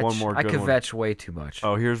one Kvetch. more I good one. kvetch way too much.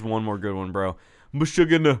 Oh, here's one more good one, bro.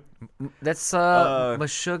 Mushugana. That's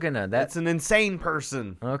Meshuggah. That's an insane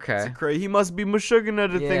person. Okay. He must be Mushugana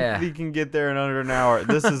to think Yeah. that he can get there in under an hour.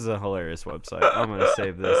 This is a hilarious website. I'm gonna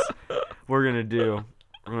save this. We're gonna do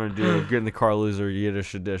Getting the Car Loser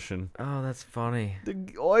Yiddish edition. Oh, that's funny.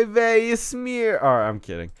 The oy vey smear. All right, I'm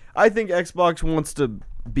kidding. I think Xbox wants to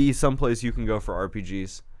be someplace you can go for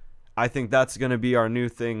RPGs. I think that's gonna be our new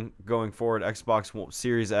thing going forward. Xbox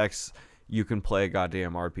Series X. You can play a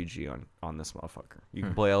goddamn RPG on this motherfucker. You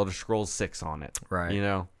can play Elder Scrolls 6 on it. Right. You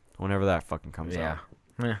know, whenever that fucking comes Yeah. out.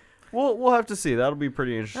 Yeah. We'll have to see. That'll be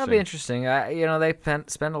pretty interesting. That'll be interesting. They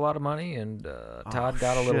spend a lot of money, and Todd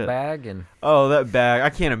got a little shit. bag, and Oh, that bag. I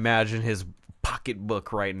can't imagine his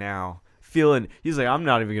pocketbook right now. He's like, I'm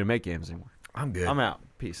not even going to make games anymore. I'm good. I'm out.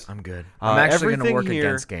 Peace. I'm good. I'm actually going to everything work here-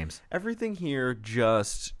 against games. Everything here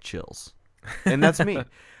just chills. And that's me.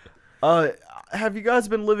 Have you guys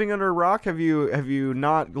been living under a rock? Have you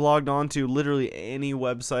not logged on to literally any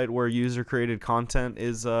website where user created content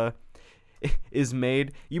is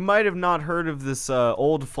made? You might have not heard of this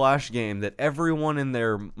old Flash game that everyone in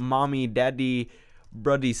their mommy, daddy,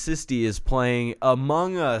 bruddy, sisty is playing.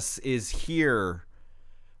 Among Us is here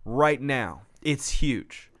right now. It's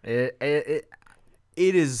huge. It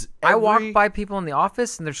is. I walk by people in the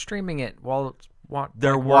office, and they're streaming it while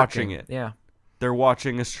They're like, watching working. it. Yeah. They're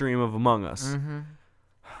watching a stream of Among Us.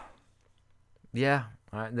 Yeah.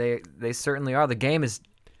 They certainly are. The game is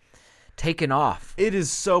taken off. It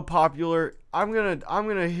is so popular. I'm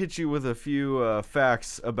gonna hit you with a few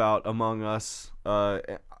facts about Among Us,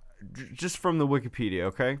 just from the Wikipedia.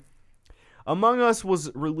 Okay, Among Us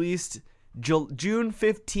was released June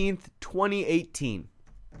 15th, 2018.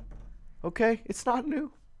 Okay, it's not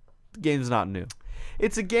new. The game's not new.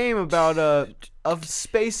 It's a game about a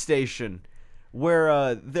space station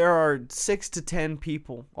where there are 6 to 10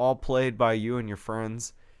 people, all played by you and your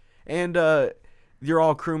friends, and you're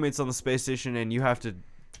all crewmates on the space station, and you have to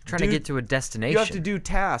Trying to get to a destination. You have to do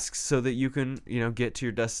tasks so that you can, get to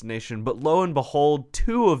your destination. But lo and behold,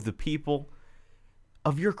 2 of the people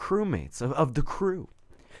of your crewmates, of the crew,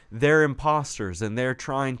 they're imposters, and they're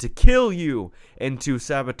trying to kill you and to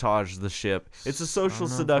sabotage the ship. It's a social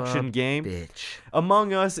seduction game. Bitch.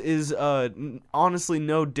 Among Us is honestly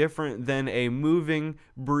no different than a moving,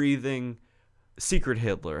 breathing Secret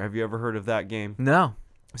Hitler. Have you ever heard of that game? No.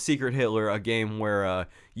 Secret Hitler, a game where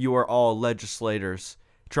you are all legislators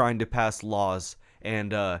trying to pass laws,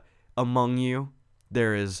 and among you,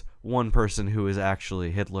 there is one person who is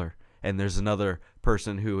actually Hitler, and there's another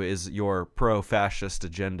person who is your pro-fascist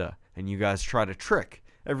agenda, and you guys try to trick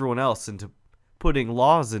everyone else into putting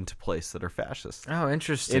laws into place that are fascist. Oh,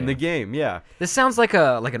 interesting. In the game, yeah. This sounds like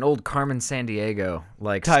an old Carmen Sandiego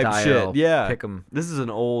Type style. shit, yeah. Pick 'em. This is an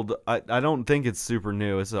old, I don't think it's super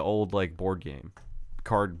new. It's an old, board game.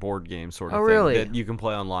 Card board game sort of Oh, thing really? that you can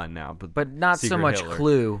play online now. But not so Secret much Hitler.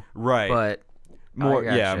 Clue. Right. But More,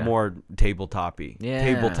 I yeah, gotcha. more tabletop-y. Yeah.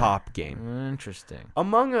 Tabletop game. Interesting.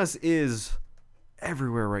 Among Us is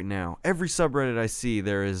everywhere right now. Every subreddit I see,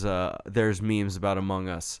 there's memes about Among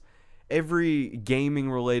Us. Every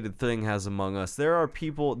gaming-related thing has Among Us. There are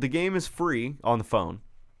people. The game is free on the phone,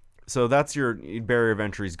 so that's your barrier of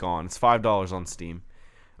entry is gone. It's $5 on Steam.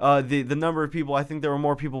 The number of people. I think there were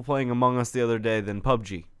more people playing Among Us the other day than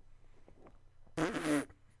PUBG.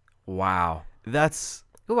 Wow. That's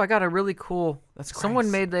Ooh, I got a really cool. That's someone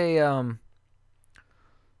crazy. made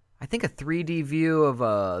I think a 3D view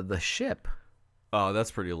of the ship. Oh,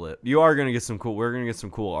 that's pretty lit. We're gonna get some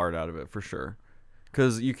cool art out of it for sure.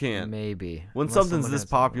 Cause you can't. Maybe When Unless something's someone this has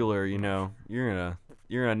popular, you're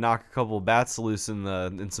gonna knock a couple bats loose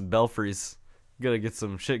in some belfries. You gotta get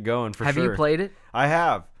some shit going for Have sure. you played it? I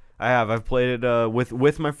have. I've played it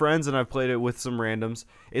with my friends, and I've played it with some randoms.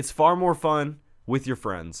 It's far more fun with your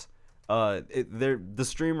friends. the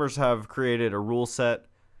streamers have created a rule set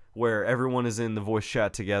where everyone is in the voice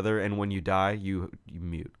chat together, and when you die, you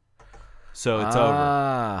mute. So it's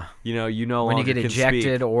over. You know no when longer you get can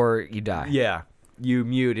ejected speak. or you die. Yeah, you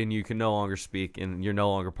mute and you can no longer speak, and you're no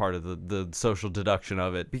longer part of the social deduction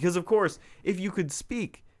of it. Because of course, if you could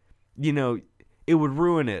speak, you know, it would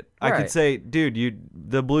ruin it. I Right. could say, dude,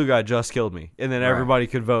 the blue guy just killed me, and then Right. everybody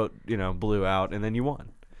could vote, you know, blue out, and then you won.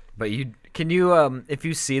 But can you if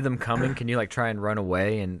you see them coming, can you like try and run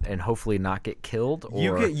away and hopefully not get killed?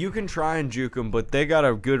 Or You can try and juke them, but they got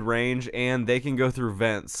a good range, and they can go through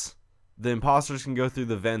vents. The imposters can go through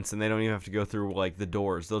the vents, and they don't even have to go through like the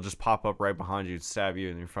doors. They'll just pop up right behind you, stab you,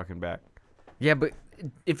 and you're fucking back. Yeah, but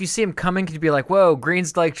if you see him coming, could you be like, "Whoa,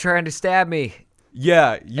 Green's like trying to stab me"?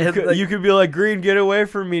 Yeah, you could be like, Green, get away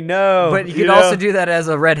from me, no. But you could know? also do that as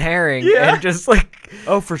a red herring Yeah. and just like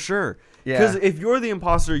Oh, for sure. Yeah. Because if you're the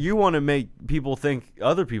imposter, you want to make people think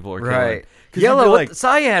other people are killing. right. 'Cause you'd Yellow, be what like, the,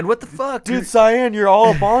 Cyan, what the fuck? dude, Cyan, you're all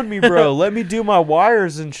up on me, bro. Let me do my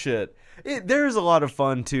wires and shit. There's a lot of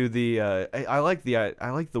fun to the. I like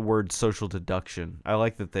the word social deduction. I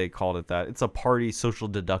like that they called it that. It's a party social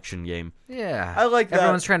deduction game. Yeah, I like that.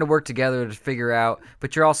 Everyone's trying to work together to figure out,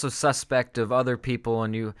 but you're also suspect of other people,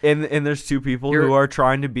 and And there's two people who are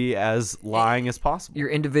trying to be as lying as possible. you're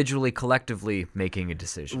individually, collectively making a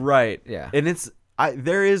decision. Right. Yeah. And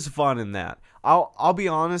there is fun in that. I'll be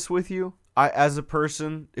honest with you. I as a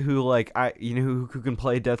person who who can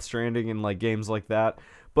play Death Stranding and like games like that,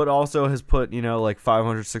 but also has put, like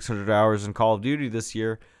 500, 600 hours in Call of Duty this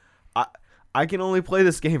year, I can only play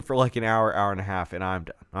this game for like an hour and a half, and I'm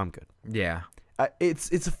done. I'm good. Yeah.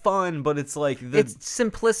 It's fun, but it's like Its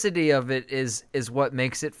simplicity of it is what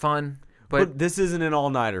makes it fun. but this isn't an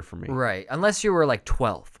all-nighter for me. Right. Unless you were like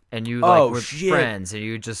 12 and you Oh, were shit. friends and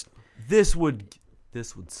you just This would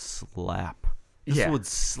slap. This Yeah. would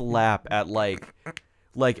slap at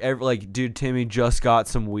dude, Timmy just got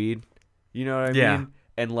some weed. You know what I Yeah. mean?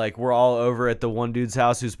 And like we're all over at the one dude's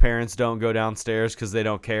house whose parents don't go downstairs because they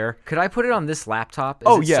don't care. Could I put it on this laptop?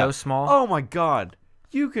 Is it so small? Oh my god,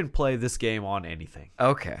 you can play this game on anything.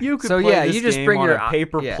 Okay. You could so play yeah, this you just game bring on your a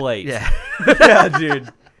paper yeah, plate. Yeah. Yeah, dude,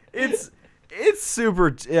 it's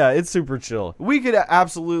super. Yeah, it's super chill. We could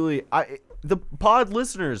absolutely. The pod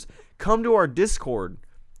listeners come to our Discord.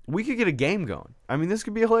 We could get a game going. I mean, this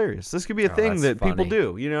could be hilarious. This could be a thing that's that people funny.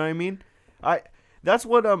 do. You know what I mean? That's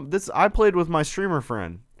what I played with my streamer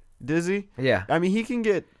friend, Dizzy. Yeah. I mean, he can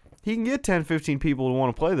get 10, 15 people to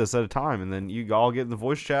want to play this at a time, and then you all get in the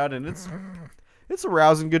voice chat, and it's a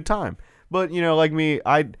rousing good time. But like me,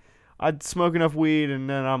 I'd smoke enough weed, and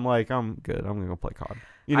then I'm like, I'm good. I'm gonna go play COD.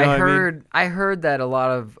 You know what I mean? I heard that a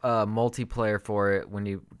lot of multiplayer for it, when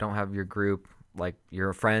you don't have your group, like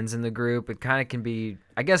your friends in the group, it kind of can be.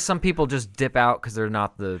 I guess some people just dip out because they're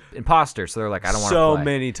not the imposter, so they're like, I don't want to play. So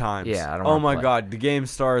many times. Yeah, I don't Oh wanna my play. god, the game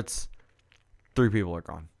starts, 3 people are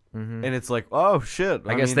gone, and it's like, oh shit.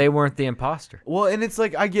 I guess mean, they weren't the imposter. Well, and it's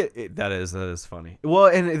like I get it, that is funny. Well,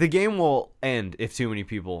 and the game will end if too many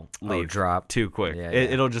people leave. drop. too quick. Yeah, It,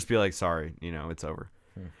 yeah. It'll just be like, sorry, it's over.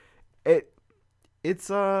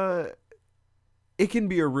 It can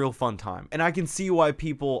be a real fun time, and I can see why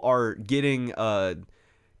people are getting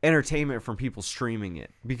entertainment from people streaming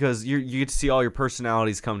it, because you get to see all your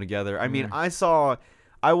personalities come together. I mean,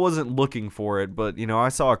 I wasn't looking for it, but I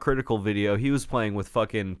saw a Critical video. He was playing with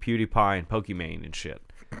fucking PewDiePie and Pokimane and shit.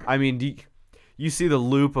 I mean, you see the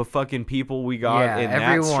loop of fucking people we got Yeah, in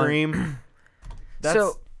everyone- that stream.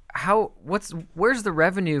 So where's the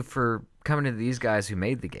revenue for coming to these guys who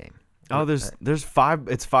made the game? Oh, there's $5.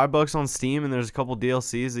 It's $5 on Steam, and there's a couple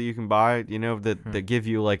DLCs that you can buy. That give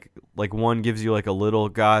you like one gives you like a little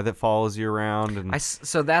guy that follows you around, and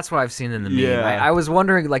So that's what I've seen in the meme. Yeah. I was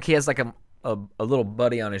wondering, like, he has like a little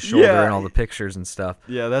buddy on his shoulder Yeah. and all the pictures and stuff.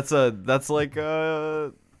 yeah, that's like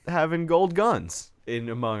having gold guns in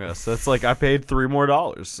Among Us. That's like I paid $3 more,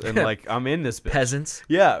 and like I'm in this bitch. Peasants.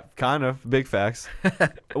 Yeah, kind of big facts.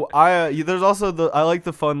 There's also I like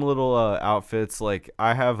the fun little outfits. Like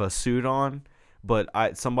I have a suit on, but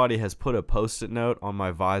somebody has put a Post-it note on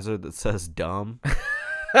my visor that says "dumb."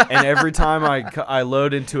 And every time I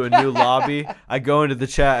load into a new lobby, I go into the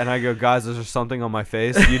chat and I go, guys, is there something on my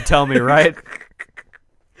face? You'd tell me, right?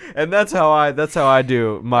 And that's how I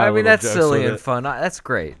do my. I mean, little that's jokes silly with and it. fun. That's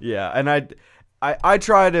great. Yeah, and I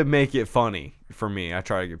try to make it funny for me. I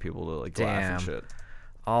try to get people to like laugh Damn. and shit.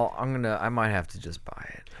 I might have to just buy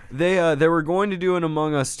it. They were going to do an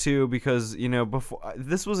Among Us too, because before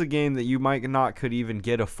this was a game that you might not could even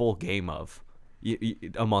get a full game of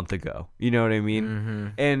a month ago. You know what I mean? Mm-hmm.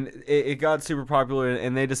 And it got super popular,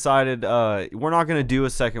 and they decided we're not going to do a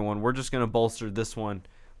second one. We're just going to bolster this one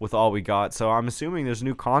with all we got. So I'm assuming there's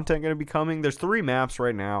new content going to be coming. There's 3 maps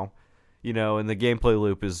right now, you know, and the gameplay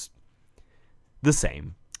loop is the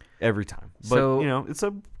same every time. But, So, you know, it's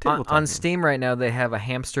a tabletop on game. Steam right now, they have a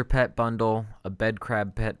hamster pet bundle, a bed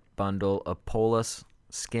crab pet bundle, a Polus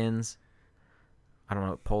skins. I don't know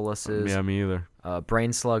what Polus is. Yeah, me either.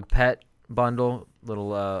 Brain slug pet bundle, little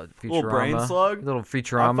Futurama. Little brain slug? Little I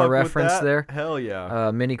Futurama fuck with reference that. there. Hell yeah.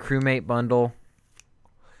 Mini crewmate bundle.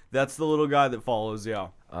 That's the little guy that follows, yeah.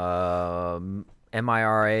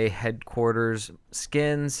 MIRA headquarters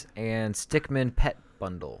skins and Stickman pet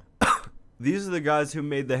bundle. These are the guys who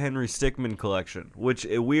made the Henry Stickmin collection, which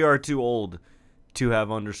we are too old to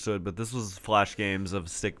have understood, but this was Flash games of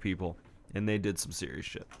stick people, and they did some serious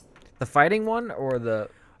shit. The fighting one or the?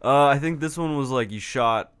 I think this one was like you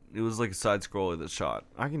shot. It was like a side scroller that shot.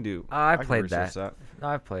 I can do. I can played research that. No,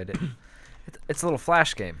 I've played it. It's a little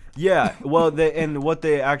Flash game. Yeah, well, and what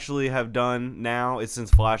they actually have done now is since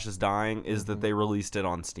Flash is dying, is that they released it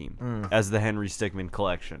on Steam as the Henry Stickmin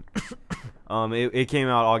collection. It came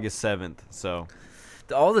out August 7th, so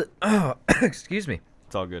All the excuse me.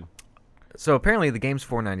 it's all good. So apparently the game's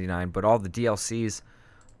 $4.99, but all the DLCs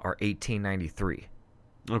are $18.93.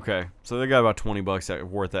 Okay, so they got about $20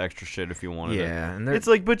 worth of extra shit if you wanted it. Yeah, and It's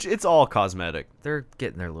like, but it's all cosmetic. they're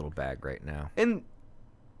getting their little bag right now. And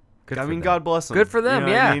Good I for mean, them. God bless them. Good for them.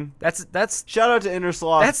 You know what Yeah, I mean? that's Shout out to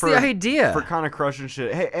Innersloth. that's for, the idea. for kind of crushing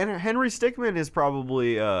shit. Hey, and Henry Stickmin is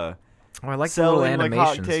probably Oh, I like the little selling like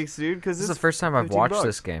animations. hotcakes, dude. Because This is the first time I've 15 watched bucks.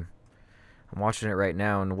 this game. I'm watching it right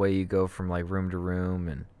now, and the way you go from like room to room,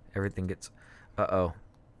 and everything gets,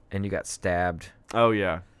 and you got stabbed. Oh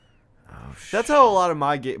yeah. Oh, That's how a lot of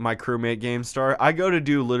my crewmate games start. I go to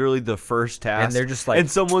do literally the first task, And they're just like- and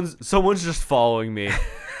someone's just following me,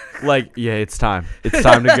 like, yeah, it's time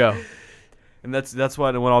to go. And that's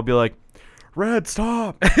why when I'll be like, Red,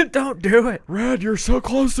 stop, Don't do it. Red, you're so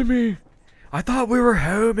close to me. I thought we were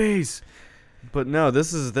homies. But no,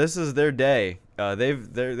 this is their day.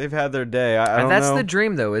 They've had their day. I don't And that's know. the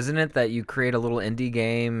dream, though, isn't it? That you create a little indie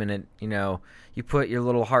game, and it, you put your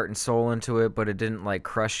little heart and soul into it, but it didn't like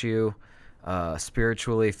crush you,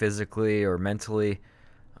 spiritually, physically, or mentally.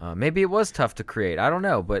 Maybe it was tough to create. I don't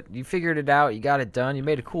know, but you figured it out. You got it done. You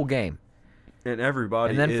made a cool game. And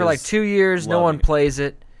everybody. And then for like 2 years, no one loving it. plays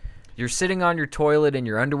it. You're sitting on your toilet in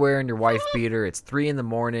your underwear and your wife beater. It's 3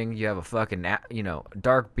 a.m. You have a fucking,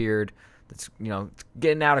 dark beard that's,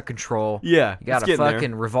 getting out of control. Yeah, You got it's a getting there.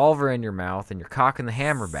 fucking revolver in your mouth and you're cocking the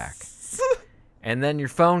hammer back. And then your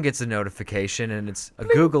phone gets a notification and it's a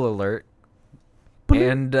Google alert.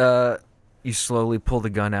 And you slowly pull the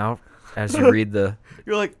gun out as you read the,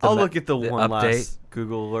 You're like, the I'll ma- look at the one update. last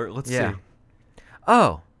Google alert. Let's yeah. see.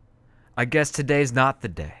 Oh, I guess today's not the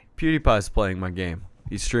day. PewDiePie's playing my game.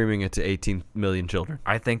 He's streaming it to 18 million children.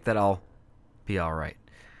 I think that I'll be all right.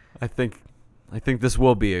 I think this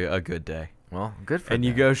will be a good day. Well, good for And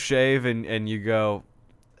you them. go shave and you go,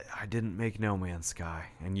 I didn't make No Man's Sky.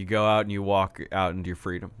 And you go out and you walk out into your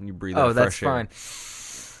freedom and you breathe out Oh, that's fresh air. fine.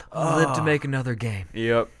 Live to make another game.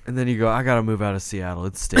 Yep. And then you go, I gotta move out of Seattle.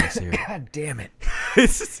 It stinks here. God damn it.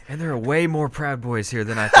 it's And there are way more Proud Boys here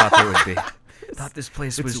than I thought there would be. I thought this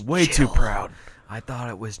place was way too chill. proud. I thought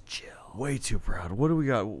it was chill. Way too proud. What do we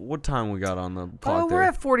got? What time we got on the clock Oh, there? we're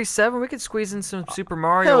at 47. We could squeeze in some Super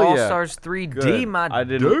Mario hell yeah. All-Stars 3D, Good. my I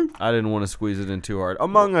dude. didn't want to squeeze it in too hard.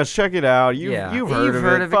 Among Us, check it out. You've heard of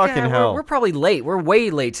it. Fucking Yeah, hell. We're probably late. We're way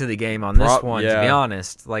late to the game on this one, to be yeah.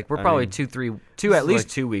 honest. Like, we're I probably mean, at least like-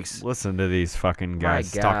 2 weeks. Listen to these fucking My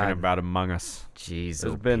guys talking God. about Among Us. Jeez, There's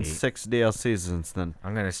oh, been Pete. 6 DLCs since then.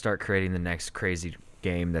 I'm going to start creating the next crazy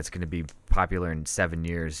game that's going to be popular in 7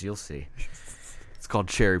 years. You'll see. It's called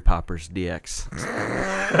Cherry Poppers DX.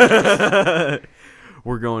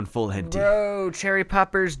 We're going full henty. Bro, Cherry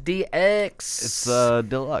Poppers DX. It's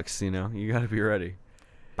deluxe, you know. You gotta be ready.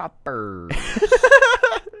 Poppers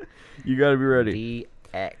You gotta be ready.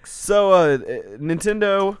 DX. So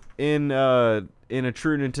Nintendo in a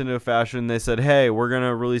true Nintendo fashion, they said, "Hey, we're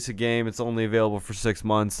gonna release a game. It's only available for 6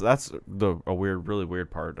 months." That's really weird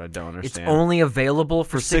part. I don't It's understand. only available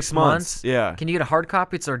for 6 months. Yeah. Can you get a hard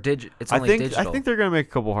copy? It's only I digital. think they're gonna make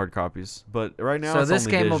a couple hard copies, but right now so. it's This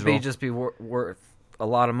only game will digital. be just be worth a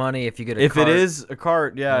lot of money if you get a If cart. it is a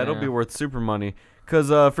cart, yeah, it'll Yeah. be worth super money. Because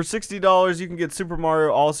for $60, you can get Super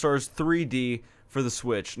Mario All-Stars 3D for the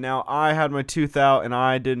Switch. Now, I had my tooth out, and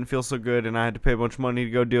I didn't feel so good, and I had to pay a bunch of money to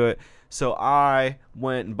go do it. So I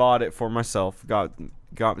went and bought it for myself.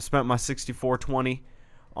 Spent my $64.20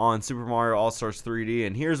 on Super Mario All-Stars 3D,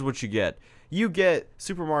 and here's what you get. You get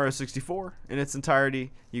Super Mario 64 in its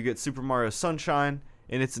entirety. You get Super Mario Sunshine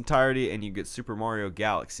in its entirety, and you get Super Mario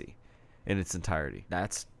Galaxy in its entirety.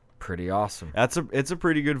 That's Pretty awesome. It's a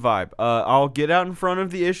pretty good vibe. I'll get out in front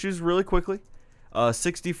of the issues really quickly.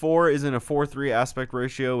 64 is in a 4:3 aspect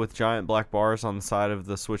ratio with giant black bars on the side of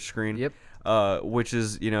the Switch screen. Yep. Which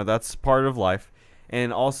is, that's part of life.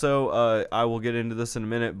 And also, I will get into this in a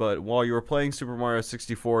minute, but while you were playing Super Mario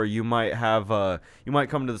 64, you might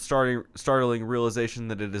come to the startling realization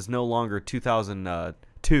that it is no longer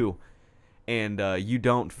 2002, and you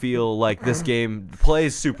don't feel like this game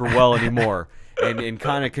plays super well anymore, and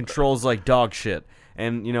kind of controls like dog shit.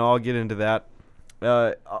 And I'll get into that.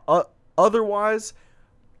 Otherwise,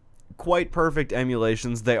 quite perfect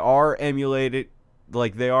emulations. They are emulated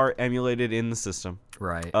in the system.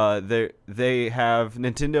 Right.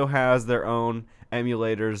 Nintendo has their own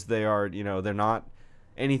emulators. They are, they're not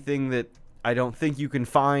anything that I don't think you can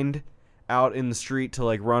find out in the street to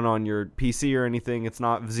like run on your PC or anything. It's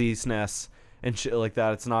not ZSNES and shit like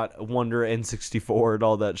that. It's not Wonder N64 and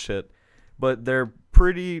all that shit. But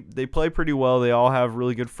they play pretty well. They all have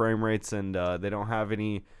really good frame rates, and they don't have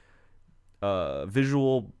any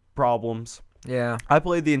visual problems. Yeah. I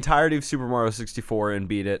played the entirety of Super Mario 64 and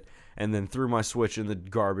beat it, and then threw my Switch in the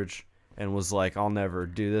garbage and was like, I'll never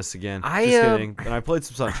do this again. Just kidding. And I played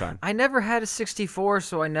some Sunshine. I never had a 64,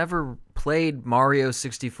 so I never played Mario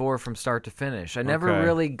 64 from start to finish. I never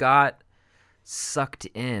really got sucked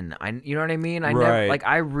in. You know what I mean?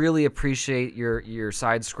 I really appreciate your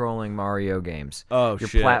side-scrolling Mario games. Oh, your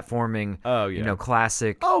shit. platforming. Oh, yeah.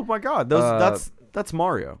 Classic. Oh my God, that's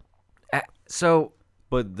Mario. So.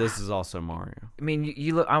 But this is also Mario. I mean,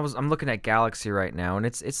 you look. I'm looking at Galaxy right now, and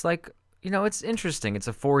it's like, it's interesting. It's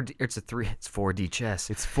 4D. It's 4D chess.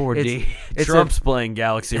 It's 4D. It's Trump's playing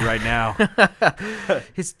Galaxy right now.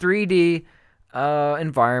 It's 3D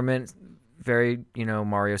environment, very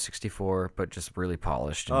Mario 64, but just really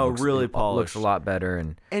polished. And Really polished. Looks a lot better,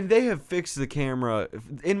 and they have fixed the camera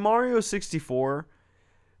in Mario 64.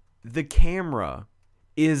 The camera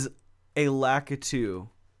is a Lakitu.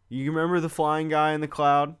 You remember the flying guy in the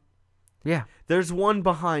cloud? Yeah. There's one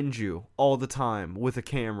behind you all the time with a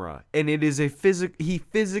camera, and it is he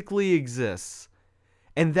physically exists.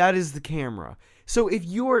 And that is the camera. So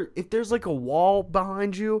if there's like a wall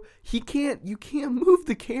behind you, you can't move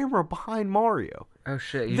the camera behind Mario. Oh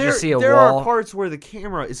shit, you just see a there wall. There are parts where the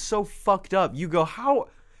camera is so fucked up. You go, how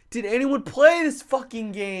did anyone play this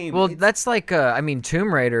fucking game? Well, that's like,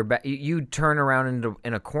 Tomb Raider. You'd turn around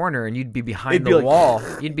in a corner and you'd be behind It'd the be like, wall.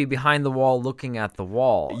 You'd be behind the wall looking at the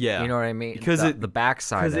wall. Yeah. You know what I mean? Because the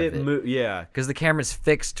backside of it. Yeah. Because the camera's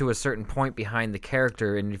fixed to a certain point behind the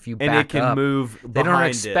character, and if you back and it can up, move behind they don't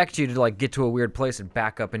expect you to like get to a weird place and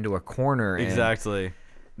back up into a corner. Exactly.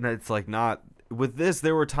 And it's like not with this.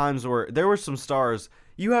 There were times where there were some stars.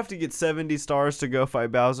 You have to get 70 stars to go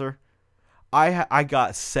fight Bowser. I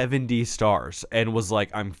got 70 stars and was like,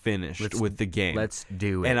 I'm finished with the game. Let's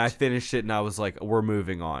do it. And I finished it, and I was like, we're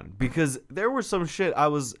moving on. Because there was some shit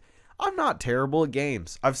I'm not terrible at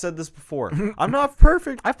games. I've said this before. I'm not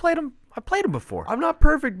perfect. I've played them before. I'm not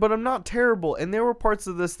perfect, but I'm not terrible. And there were parts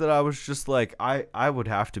of this that I was just like, I would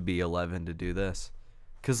have to be 11 to do this.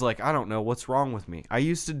 Because, like, I don't know what's wrong with me. I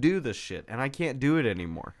used to do this shit, and I can't do it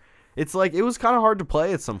anymore. It's like, it was kind of hard to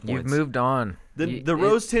play at some points. You've moved on. The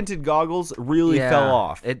rose-tinted goggles really fell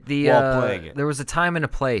off while playing it. There was a time and a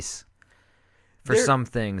place for some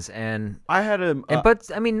things, and I had but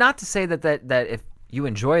I mean, not to say that if you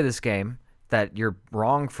enjoy this game, that you're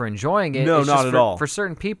wrong for enjoying it. No, it's not just at all. For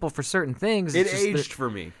certain people, for certain things, it aged for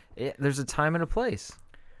me. There's a time and a place.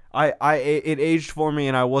 It aged for me,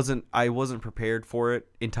 and I wasn't prepared for it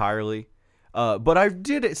entirely. But I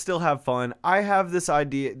did still have fun. I have this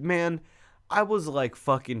idea, man. I was like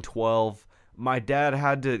fucking 12. My dad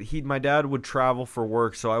would travel for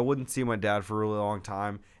work, so I wouldn't see my dad for a really long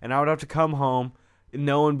time, and I would have to come home, and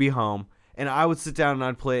no one be home, and I would sit down and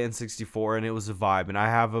I'd play N64, and it was a vibe. And I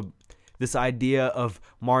have this idea of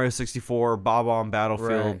Mario 64, Bob on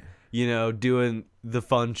Battlefield, right. Doing the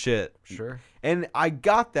fun shit. Sure. And I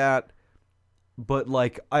got that, but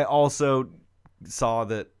like I also saw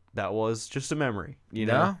that was just a memory,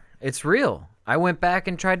 No, it's real. I went back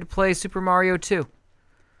and tried to play Super Mario 2.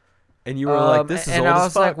 And you were like, this is and old I as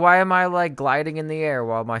was fuck. like, why am I like gliding in the air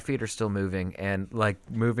while my feet are still moving and like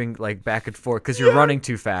moving like back and forth because you're running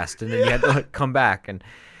too fast, and then you had to like, come back, and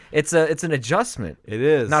it's an adjustment. It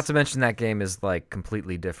is. Not to mention that game is like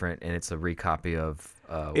completely different, and it's a recopy of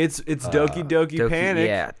it's Doki Doki Panic.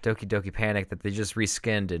 Yeah, Doki Doki Panic that they just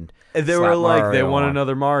reskinned and they were like, Mario they want on.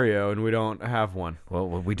 another Mario, and we don't have one. Well,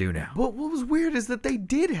 we do now. But what was weird is that they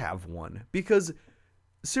did have one, because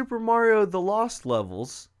Super Mario The Lost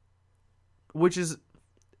Levels, which is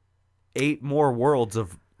 8 more worlds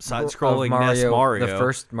of side-scrolling of NES Mario. the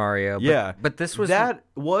first Mario. Yeah, but this was that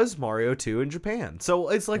was Mario 2 in Japan. So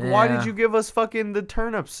it's like, why did Yeah. you give us fucking the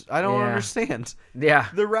turnips? I don't Yeah. understand. yeah.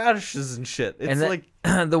 The radishes and shit. It's And like,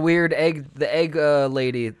 the weird the egg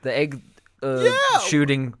lady, the egg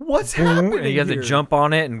shooting. what's boom, happening And you have here? to jump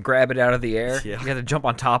on it and grab it out of the air. Yeah. You have to jump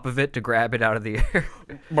on top of it to grab it out of the air.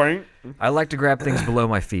 Boing. I like to grab things below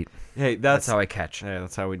my feet. Hey, That's how I catch. Hey,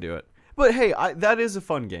 that's how we do it. But hey, that is a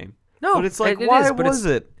fun game. No, but it's like, it why is, but was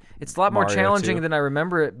it? It's a lot more Mario challenging 2. than I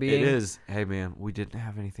remember it being. It is. Hey man, we didn't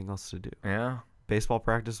have anything else to do. Yeah. Baseball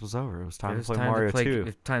practice was over. It was time It was to play time Mario to play, 2. it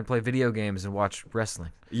was time to play video games and watch wrestling.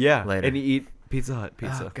 Yeah, later. and eat Pizza Hut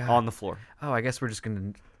pizza God. on the floor. Oh, I guess we're just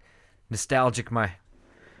gonna nostalgic my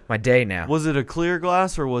day now. Was it a clear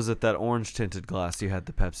glass or was it that orange tinted glass you had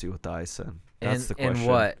the Pepsi with the ice in? That's the question. And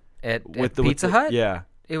what at With Pizza the, Hut? Yeah.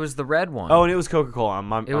 It was the red one. Oh, and it was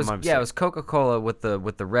Coca-Cola. it was my yeah, mistake. it was Coca-Cola with the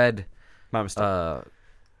red. My mistake.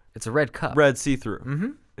 It's a red cup. Red see-through. Mm-hmm.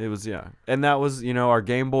 It was, yeah. And that was, our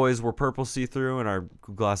Game Boys were purple see-through and our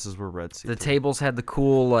glasses were red see-through. The tables had the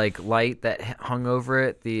cool light that hung over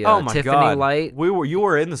it. The oh my Tiffany God. light. You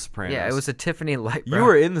were in the Sopranos. Yeah, it was a Tiffany light. Bro. You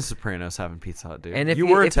were in the Sopranos having Pizza Hut, dude. And if you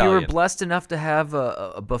you were if you Italian. were blessed enough to have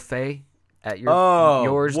a buffet at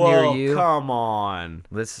yours whoa, near you, come on.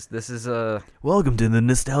 this is a Welcome to the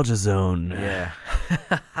nostalgia zone. yeah.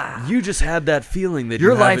 You just had that feeling that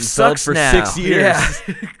Your you life haven't felt sucks for now. 6 years.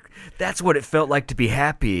 Yeah. That's what it felt like to be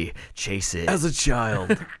happy. Chase it. As a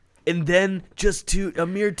child. And then just a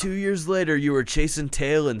mere 2 years later, you were chasing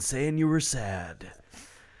tail and saying you were sad.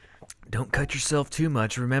 Don't cut yourself too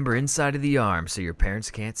much. Remember, inside of the arm, so your parents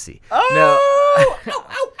can't see. Oh! No.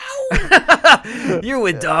 You're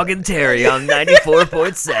with Dog and Terry on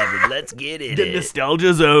 94.7. Let's get it. The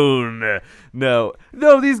nostalgia zone. No,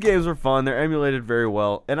 these games were fun. They're emulated very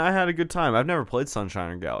well, and I had a good time. I've never played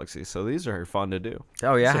Sunshine or Galaxy, so these are fun to do.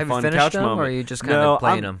 Oh yeah, It's a have you fun finished couch them, or moment. are you just kind of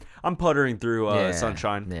playing them? I'm puttering through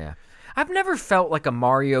Sunshine. Yeah, I've never felt like a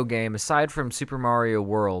Mario game aside from Super Mario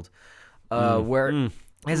World, where it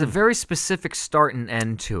has a very specific start and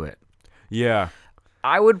end to it. Yeah.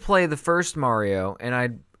 I would play the first Mario, and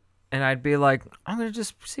I'd be like, I'm gonna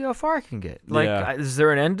just see how far I can get. Like, Yeah. is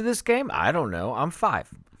there an end to this game? I don't know. I'm 5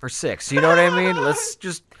 or 6. You know what I mean? Let's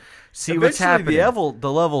just see what's happening. Eventually,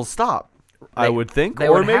 the levels stop. I would think, they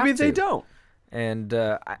or would maybe have they to. don't. And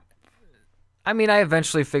I mean, I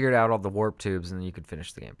eventually figured out all the warp tubes, and then you could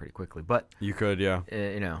finish the game pretty quickly. But You could, yeah.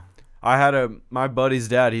 you know, I had my buddy's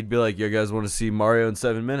dad. He'd be like, "You guys want to see Mario in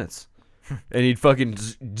 7 minutes?" And he'd fucking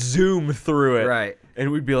zoom through it, right?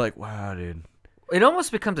 And we'd be like, "Wow, dude." It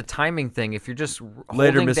almost becomes a timing thing if you're just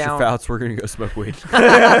Later, holding Mr. down Fouts, we're gonna go smoke weed.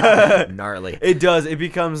 gnarly. It does. It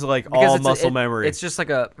becomes like Because all it's muscle memory. It's just like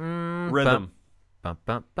a rhythm. bump,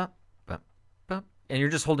 bump, bump, bump, bump, and you're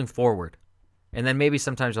just holding forward, and then maybe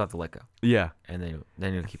sometimes you'll have to let go, Yeah. and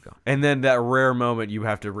then you'll keep going. And then that rare moment you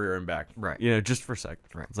have to rear him back. Right. Just for a second.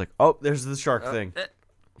 Right. It's like, oh, there's the shark thing.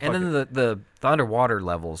 And then the underwater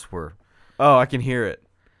levels were Oh, I can hear it.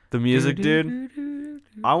 The music, dude.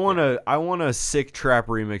 I want a sick trap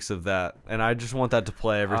remix of that, and I just want that to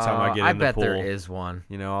play every time I get in the bet pool. there is one.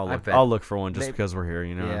 I'll bet. I'll look for one just Maybe- because we're here.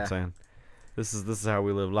 You know what Yeah. I'm saying? This is how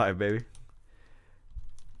we live life, baby.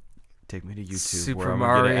 Take me to YouTube. Super where I'm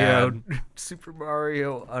gonna get an Mario, Super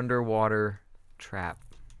Mario underwater trap.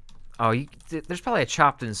 Oh, there's probably a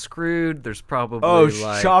chopped and screwed. There's probably Oh,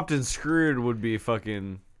 like chopped and screwed would be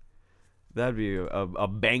fucking. That'd be a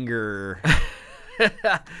banger.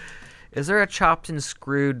 Is there a chopped and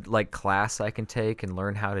screwed like class I can take and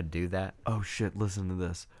learn how to do that? Oh shit! Listen to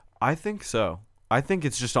this. I think so. I think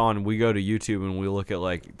it's just on. We go to YouTube and we look at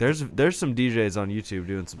like there's some DJs on YouTube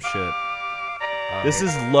doing some shit. This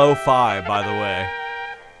is lo-fi, by the way.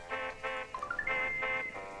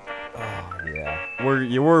 Oh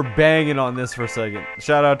yeah. We're banging on this for a second.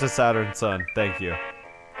 Shout out to Saturn Sun. Thank you.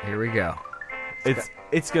 Here we go.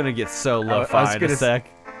 It's gonna get so was lo-fi in a gonna sec.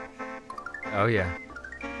 Oh yeah.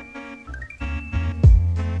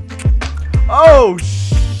 Oh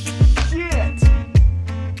shit!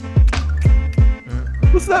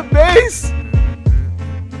 What's that bass?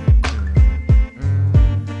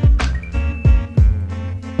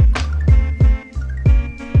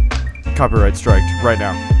 Copyright striked right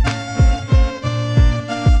now.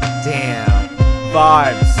 Damn.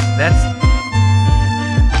 Vibes. That's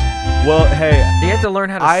Well, hey, you have to learn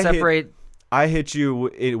how to I hit- separate. I hit you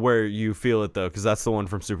where you feel it though, because that's the one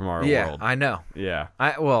from Super Mario Yeah, World. I know. Yeah,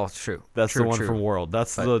 Well, true. that's True, the one true. from World.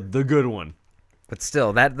 That's But- the good one. But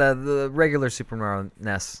still, that the regular Super Mario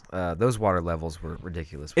NES, those water levels were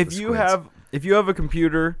ridiculous. with If the you squids. have a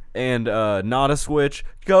computer and not a Switch,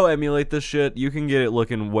 go emulate this shit. You can get it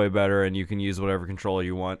looking way better, and you can use whatever controller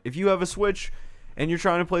you want. If you have a Switch and you're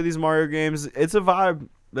trying to play these Mario games, it's a vibe.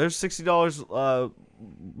 There's $60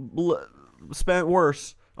 spent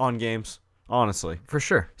worse on games, honestly. For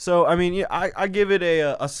sure. So I mean, yeah, I give it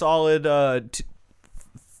a solid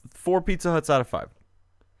 4 Pizza Huts out of 5.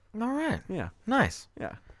 All right. Yeah, Nice.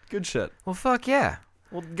 yeah, good shit. Well, fuck yeah.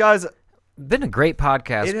 Well, guys, Been a great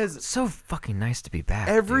podcast. It has- so fucking nice to be back.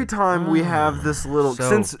 every dude. time we have this little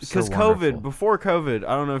because wonderful. before COVID,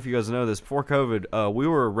 I don't know if you guys know this. Before COVID, we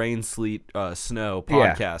were a rain, sleet, snow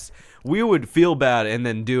Yeah. podcast. We would feel bad and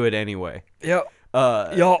then do it anyway. Yep.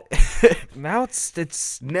 Yo, Now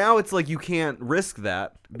it's now it's like you can't risk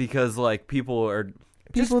that because like people are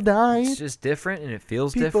it's just different and it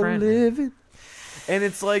feels different. living. And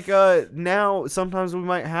it's like now sometimes we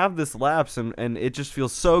might have this lapse and it just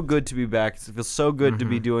feels so good to be back. It feels so good to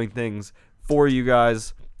be doing things for you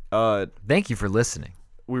guys. Thank you for listening.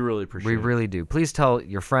 We really appreciate We it. really do. Please tell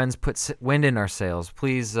your friends. Put wind in our sails.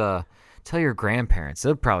 Please tell your grandparents.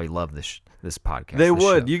 They'll probably love this podcast. They this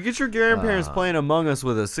would. show. You get your grandparents playing Among Us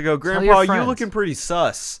with us. To go, your Grandpa, you friends. looking pretty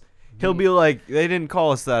sus. He'll be like, they didn't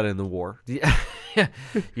call us that in the war. Yeah,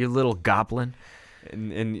 you little goblin.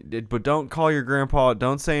 But don't call your grandpa.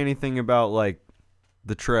 Don't say anything about like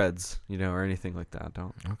the treads, or anything like that.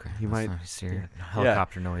 Don't. Okay, He let's might- not hear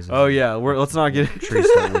helicopter noises. Oh yeah, let's not get Trees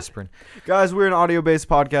start whispering. Guys, we're an audio-based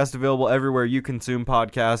podcast available everywhere you consume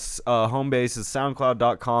podcasts. Home base is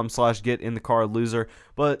soundcloud.com/getinthecarloser.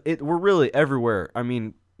 But we're really everywhere. I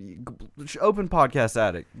mean, open Podcast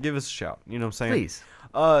Addict. Give us a shout. You know what I'm saying? Please.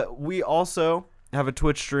 We also have a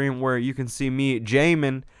Twitch stream where you can see me,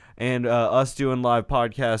 Jamin, and us doing live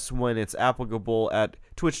podcasts when it's applicable at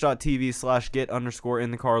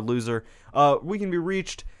twitch.tv/get_in-the-car-loser. We can be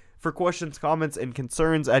reached for questions, comments, and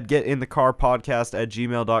concerns at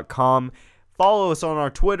getinthecarpodcast@gmail.com. Follow us on our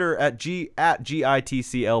Twitter at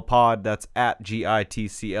GITCLpod. That's at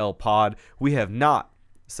GITCLpod. We have not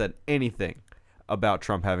said anything about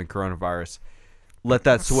Trump having coronavirus. Let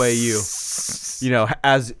that sway you,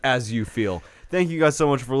 as you feel. Thank you guys so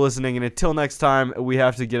much for listening, and until next time, we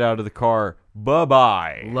have to get out of the car.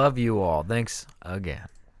 Bye-bye. Love you all. Thanks again.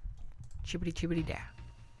 Chibbity chibbity da.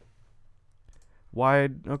 Why?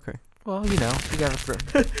 Okay. Well, you gotta throw.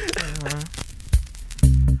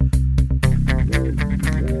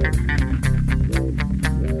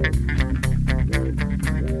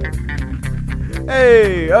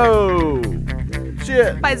 Hey, oh,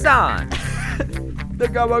 shit. Paisan. The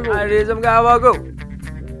gabagool. I need some gabago.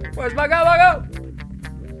 Where's my gabago?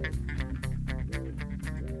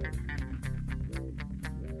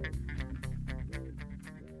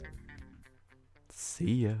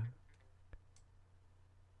 See ya.